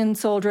a Union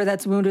soldier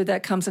that's wounded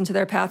that comes into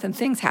their path, and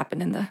things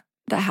happen in the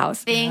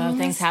house.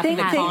 Things happen.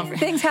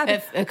 Things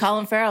happen. If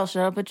Colin Farrell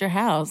showed up at your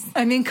house,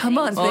 I mean, come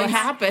on. what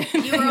happened?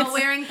 You were all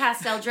wearing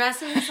pastel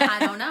dresses? I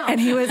don't know.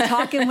 And he was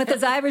talking with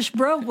his Irish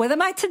brogue. What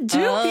am I to do,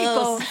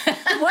 people?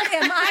 What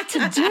am I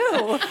to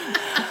do?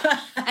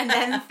 And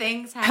then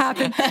things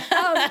happen.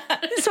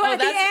 So at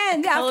the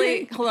end,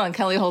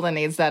 Kelly Holden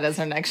needs that as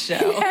her next show.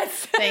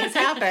 Yes. Things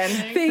happen.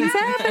 Things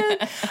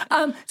happen.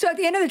 So at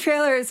the end of the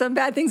trailer, some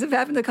bad things have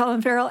happened to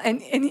Colin Farrell,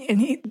 and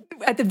he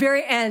at the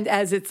very end,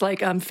 as it's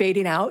like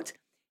fading out,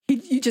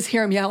 you just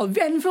hear him yell,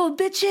 "Vengeful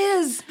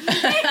bitches!" And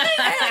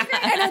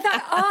I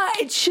thought,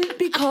 it should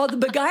be called The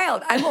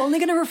Beguiled. I'm only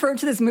going to refer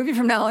to this movie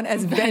from now on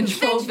as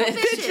Vengeful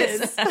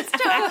Bitches. That's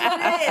totally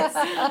what it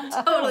is.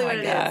 Totally what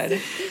it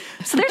is.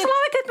 So there's a lot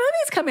of good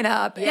movies coming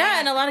up. Yeah,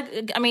 and a lot of,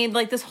 I mean,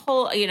 like this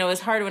whole,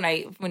 it's hard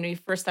when we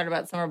first started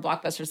about summer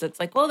blockbusters. It's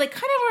like, well, they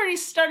kind of already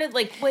started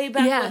like way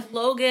back with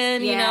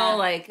Logan.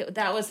 Like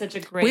that was such a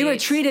great. We were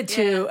treated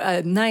to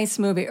a nice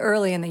movie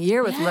early in the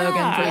year with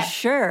Logan for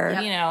sure.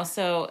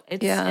 So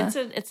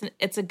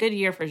it's a good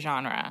year for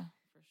genre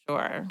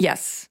for sure.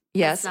 Yes.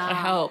 I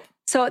hope.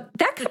 So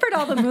that covered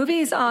all the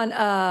movies on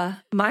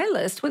my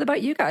list. What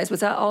about you guys?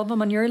 Was that all of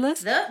them on your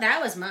list? That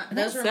was mine.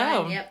 Those were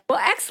mine. Yep. Well,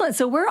 excellent.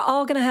 So we're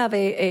all going to have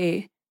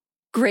a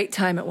great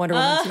time at Wonder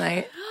Woman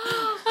tonight.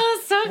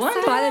 So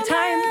excited.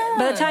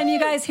 By the time you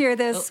guys hear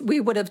this, we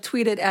would have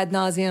tweeted ad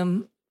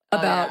nauseum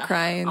about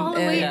crying. All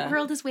the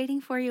world is waiting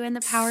for you and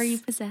the power you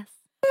possess.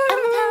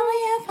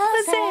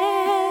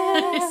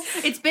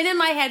 It's been in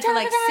my head for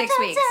like 6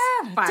 weeks,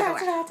 by the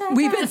way.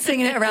 We've been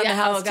singing it around the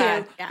house, too.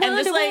 Yeah. And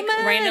just like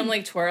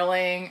randomly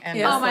twirling. And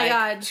oh, my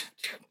God.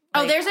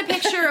 There's a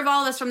picture of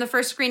all this from the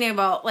first screening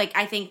about, like,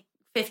 I think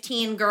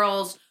 15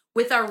 girls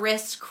with our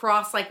wrists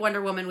crossed like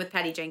Wonder Woman with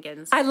Patty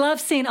Jenkins. I love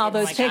seeing all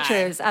those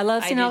pictures. I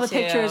love seeing all the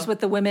pictures with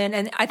the women.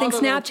 And I think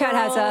Snapchat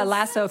has a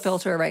lasso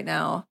filter right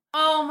now.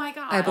 Oh, my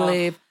God. I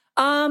believe.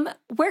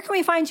 Where can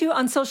we find you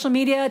on social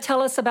media?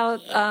 Tell us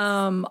about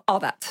all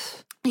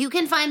that. You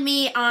can find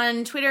me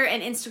on Twitter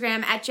and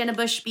Instagram at Jenna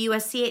Bush,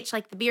 BUSCH,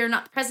 like the beer,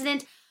 not the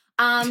president.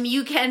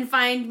 You can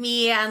find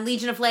me on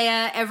Legion of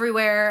Leia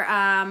everywhere.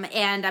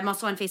 And I'm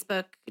also on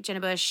Facebook, Jenna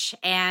Bush.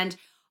 And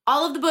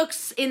all of the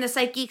books in the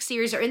Psych Geek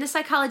series are in the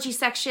psychology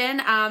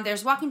section.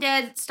 There's Walking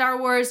Dead, Star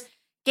Wars,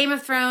 Game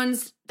of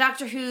Thrones,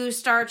 Doctor Who,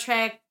 Star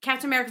Trek,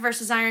 Captain America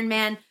versus Iron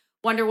Man,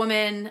 Wonder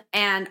Woman,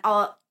 and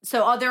all.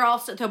 So they're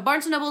also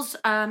Barnes & Noble's,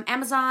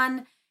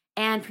 Amazon,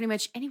 and pretty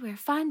much anywhere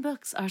fine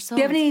books are sold.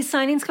 Do you have any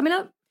signings coming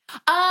up?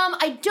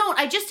 I don't.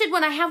 I just did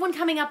one. I have one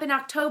coming up in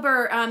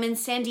October in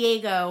San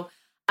Diego,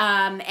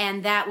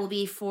 and that will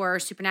be for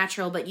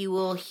Supernatural, but you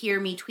will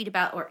hear me tweet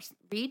about, or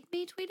read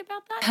me tweet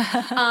about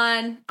that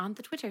on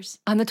the Twitters.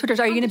 On the Twitters.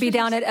 Are you going to be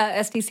down at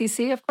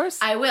SDCC, of course?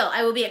 I will.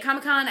 I will be at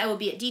Comic-Con. I will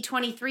be at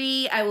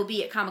D23. I will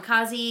be at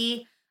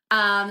Kamikaze.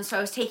 So I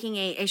was taking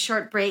a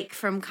short break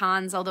from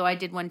cons, although I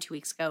did one 2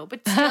 weeks ago.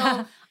 But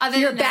still, other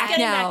You're than back that,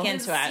 now. Back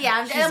into it.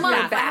 Yeah, I'm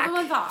back. back. I'm a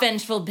month off.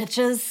 Vengeful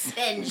bitches.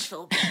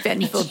 Vengeful.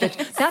 Vengeful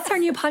bitch. That's our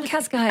new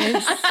podcast, guys.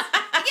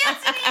 Yes,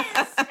 it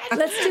is.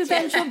 Let's do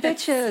Vengeful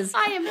Bitches.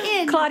 I am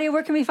in. Claudia,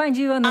 where can we find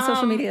you on the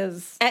social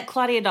medias? At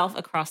Claudia Dolph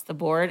across the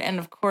board. And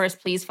of course,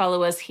 please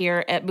follow us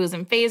here at Booze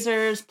and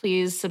Phasers.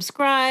 Please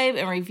subscribe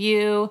and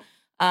review.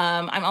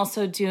 I'm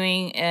also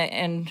doing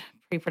in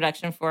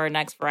pre-production for our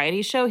next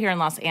variety show here in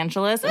Los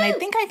Angeles. And I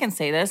think I can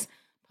say this.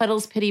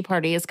 Puddle's Pity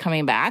Party is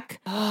coming back.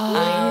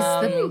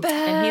 Oh, he's the best.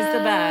 And he's the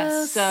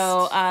best.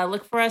 So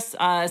look for us,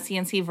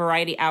 CNC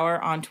Variety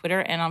Hour on Twitter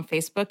and on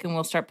Facebook. And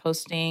we'll start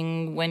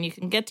posting when you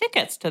can get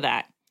tickets to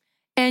that.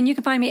 And you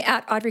can find me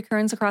at Audrey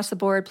Kearns across the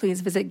board.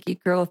 Please visit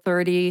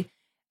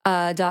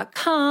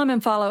geekgirlauthority.com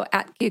and follow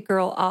at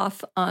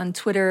geekgirloff on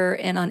Twitter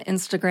and on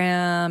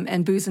Instagram,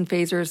 and Booze and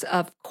Phasers,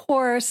 of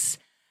course.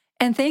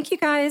 And thank you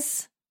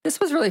guys. This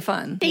was really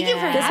fun. Thank you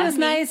for This having was me.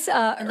 nice.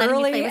 And letting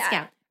me play with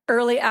Scout.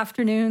 Early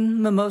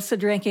afternoon mimosa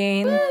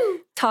drinking,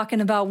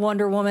 talking about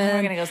Wonder Woman.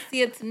 We're going to go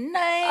see it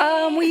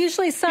tonight. We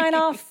usually sign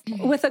off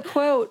with a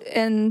quote.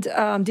 And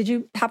did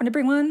you happen to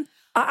bring one?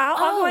 I'll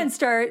go ahead and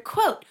start.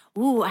 Quote.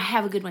 Ooh, I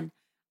have a good one.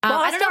 Well,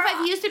 I don't know if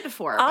I've used it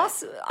before.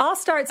 I'll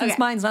start since Okay.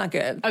 mine's not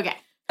good. Okay.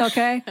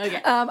 Okay.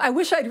 Okay. I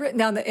wish I'd written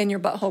down the in your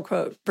butthole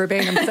quote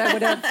verbatim, because I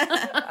would have.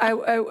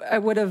 I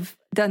would have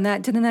done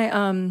that, didn't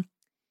I?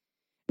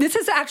 This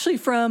is actually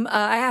from.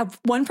 I have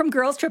one from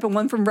Girls Trip and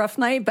one from Rough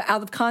Night, but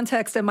out of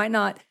context, it might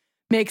not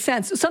make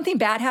sense. Something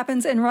bad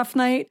happens in Rough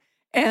Night,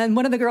 and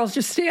one of the girls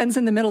just stands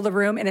in the middle of the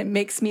room, and it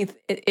makes me.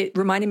 It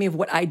reminded me of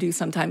what I do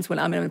sometimes when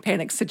I'm in a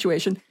panic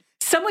situation.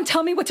 Someone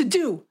tell me what to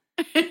do,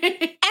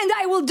 and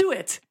I will do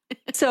it.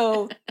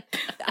 So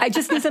I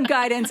just need some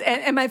guidance.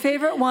 And my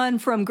favorite one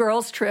from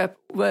Girls Trip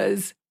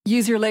was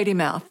use your lady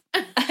mouth.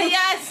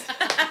 Yes.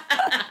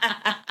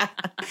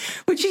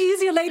 Would you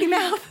use your lady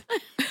mouth?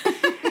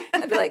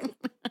 I'd be like,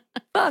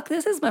 fuck,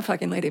 this is my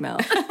fucking lady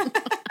mouth.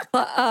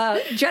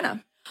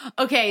 Jenna.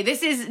 Okay,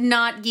 this is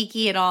not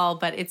geeky at all,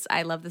 but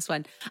I love this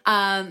one.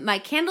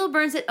 My candle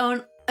burns at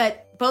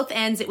both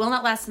ends. It will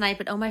not last tonight,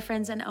 but oh, my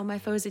friends and oh, my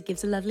foes, it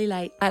gives a lovely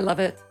light. I love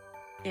it.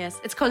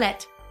 Yes, it's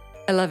Colette.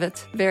 I love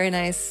it. Very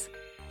nice.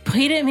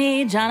 Tweet at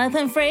me,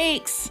 Jonathan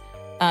Frakes.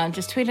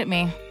 Just tweet at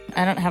me.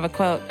 I don't have a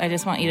quote. I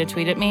just want you to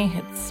tweet at me.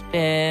 It's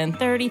been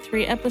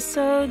 33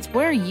 episodes.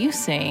 Where are you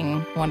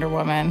seeing Wonder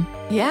Woman?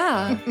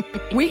 Yeah.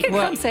 We can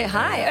come say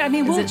hi. I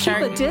mean, we'll keep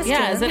a distance.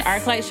 Yeah, is it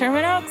ArcLight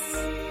Sherman Oaks?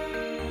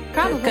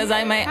 Probably. Because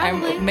I may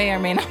or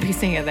may not be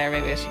seeing it there.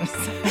 Maybe I should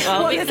have.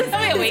 Well, this it'll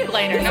be a week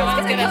later. No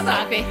one's going to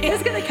stop me.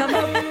 It's going to come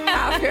up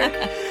after.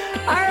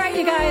 All right,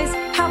 you guys.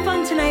 Have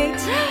fun tonight.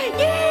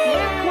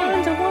 Yay!